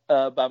on,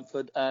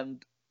 Bamford,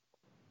 and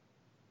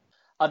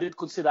I did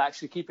consider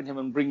actually keeping him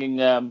and bringing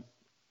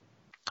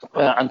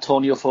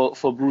Antonio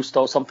for Brewster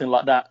or something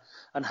like that,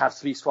 and have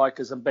 3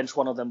 strikers and bench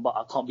one of them, but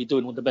I can't be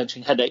doing with the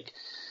benching headache.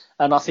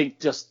 And I think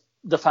just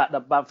the fact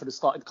that Bamford has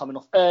started coming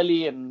off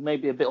early and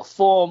maybe a bit of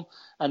form,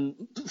 and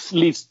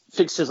Leeds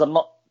fixtures are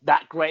not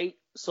that great.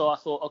 So I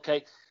thought,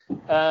 okay,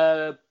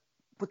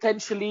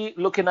 potentially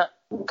looking at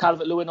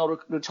Calvert-Lewin or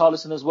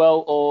Richarlison as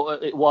well, or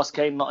it was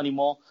Kane, not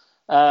anymore.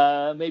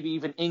 Maybe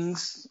even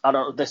Ings. I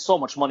don't know. There's so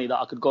much money that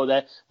I could go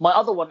there. My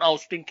other one I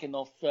was thinking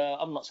of,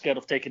 I'm not scared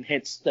of taking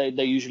hits. They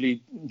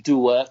usually do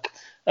work.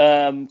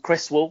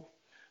 Cresswell,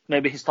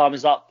 maybe his time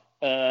is up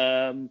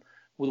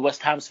with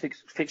West Ham's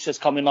fixtures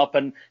coming up,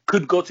 and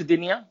could go to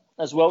Digne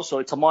as well. So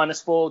it's a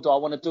 -4. Do I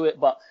want to do it?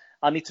 But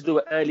I need to do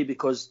it early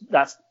because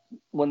that's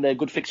when their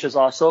good fixtures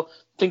are. So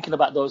thinking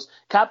about those.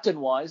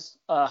 Captain-wise,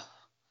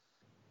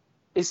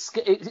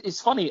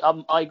 it's funny.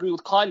 I agree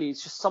with Kylie.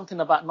 It's just something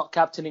about not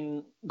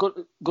captaining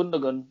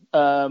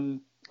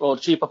Gundogan or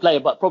cheaper player,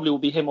 but probably will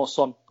be him or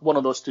Son, one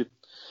of those two.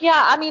 Yeah,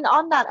 I mean,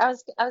 on that, I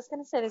was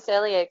going to say this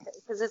earlier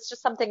because it's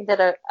just something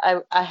that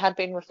I had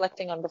been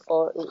reflecting on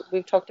before.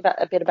 We've talked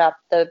a bit about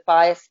the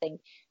bias thing.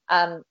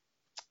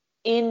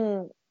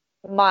 In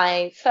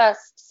my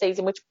first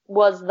season, which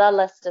was the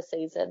Leicester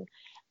season,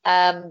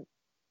 and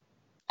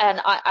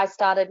I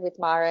started with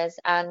Mahrez,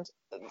 and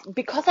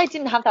because I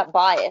didn't have that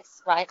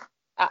bias, right,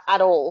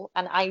 at all,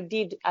 and I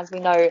did, as we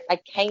know, I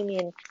came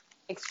in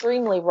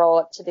extremely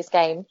raw to this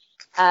game,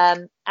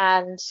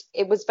 and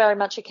it was very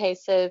much a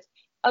case of,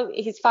 oh,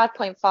 he's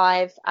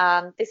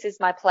 5.5. This is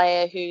my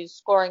player who's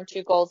scoring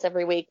 2 goals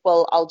every week.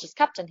 Well, I'll just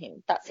captain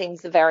him. That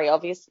seems the very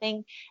obvious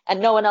thing.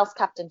 And no one else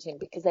captained him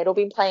because they'd all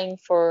been playing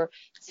for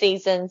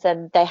seasons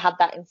and they had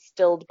that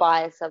instilled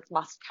bias of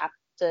must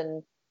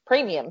captain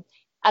premium.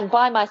 And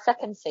by my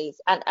second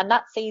season, and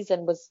that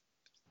season was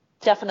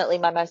definitely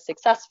my most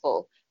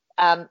successful.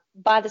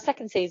 By the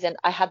second season,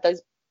 I had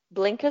those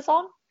blinkers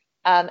on,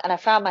 and I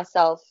found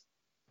myself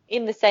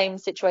in the same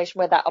situation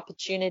where that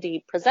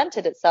opportunity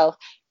presented itself,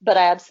 but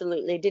I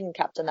absolutely didn't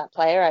captain that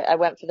player. I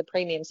went for the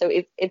premium. So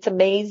it's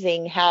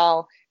amazing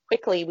how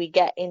quickly we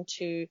get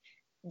into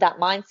that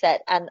mindset.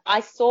 And I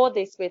saw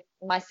this with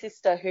my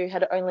sister who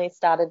had only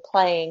started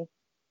playing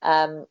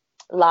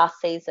last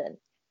season,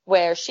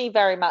 where she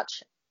very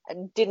much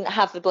didn't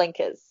have the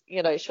blinkers.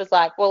 You know, she was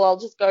like, well, I'll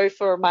just go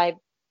for my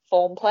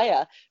form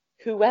player,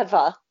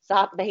 whoever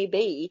that may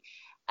be.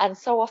 And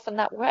so often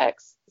that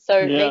works.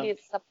 So maybe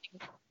it's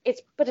something...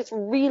 But it's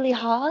really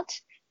hard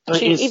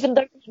to, even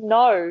though you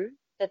know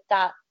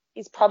that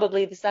is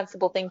probably the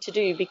sensible thing to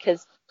do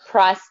because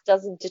price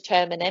doesn't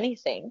determine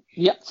anything.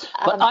 Yeah,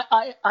 but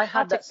I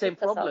had that same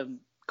problem,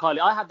 Kylie.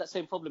 I had that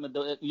same problem.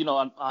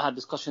 I had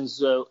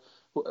discussions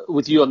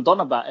with you and Don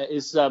about it.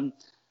 Is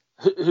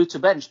who to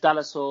bench,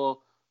 Dallas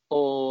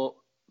or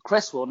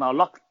Cresswell?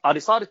 Now, I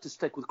decided to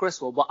stick with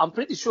Cresswell, but I'm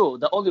pretty sure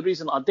the only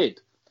reason I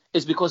did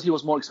is because he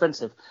was more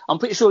expensive. I'm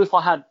pretty sure if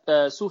I had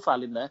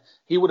Soufal in there,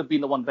 he would have been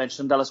the one benched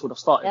and Dallas would have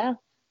started. Yeah.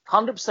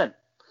 100%.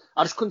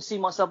 I just couldn't see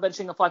myself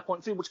benching a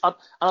 5.3, which I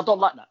don't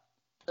like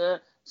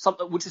that.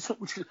 Which is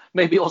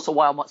maybe also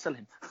why I might sell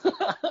him.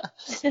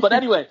 But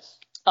anyway,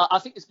 I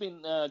think it's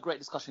been a great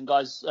discussion,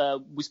 guys.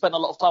 We spent a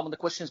lot of time on the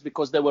questions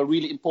because they were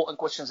really important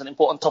questions and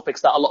important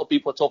topics that a lot of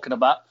people are talking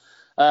about.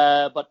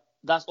 But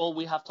that's all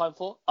we have time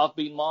for. I've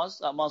been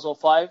Mars at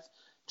Mars05.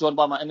 Joined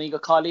by my amigo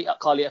Kylie at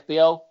Kylie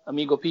FPL,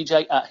 amigo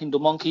PJ at Hindu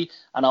Monkey,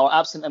 and our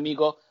absent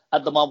amigo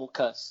at the Marble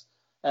Curse.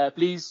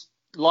 Please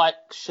like,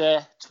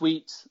 share,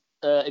 tweet,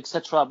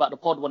 etc. about the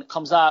pod when it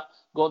comes out.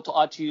 Go onto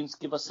iTunes,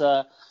 give us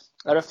a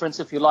reference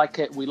if you like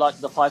it. We like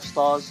the 5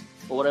 stars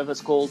or whatever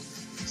it's called.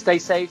 Stay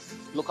safe,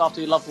 look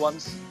after your loved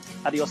ones.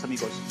 Adios,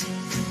 amigos.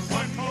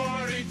 One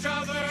for each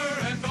other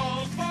and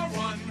all for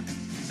one.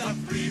 Some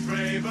 3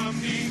 brave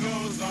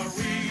amigos are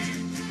we.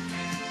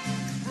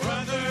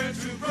 Brother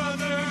to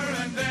brother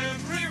and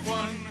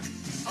everyone,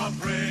 a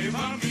brave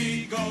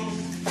amigo.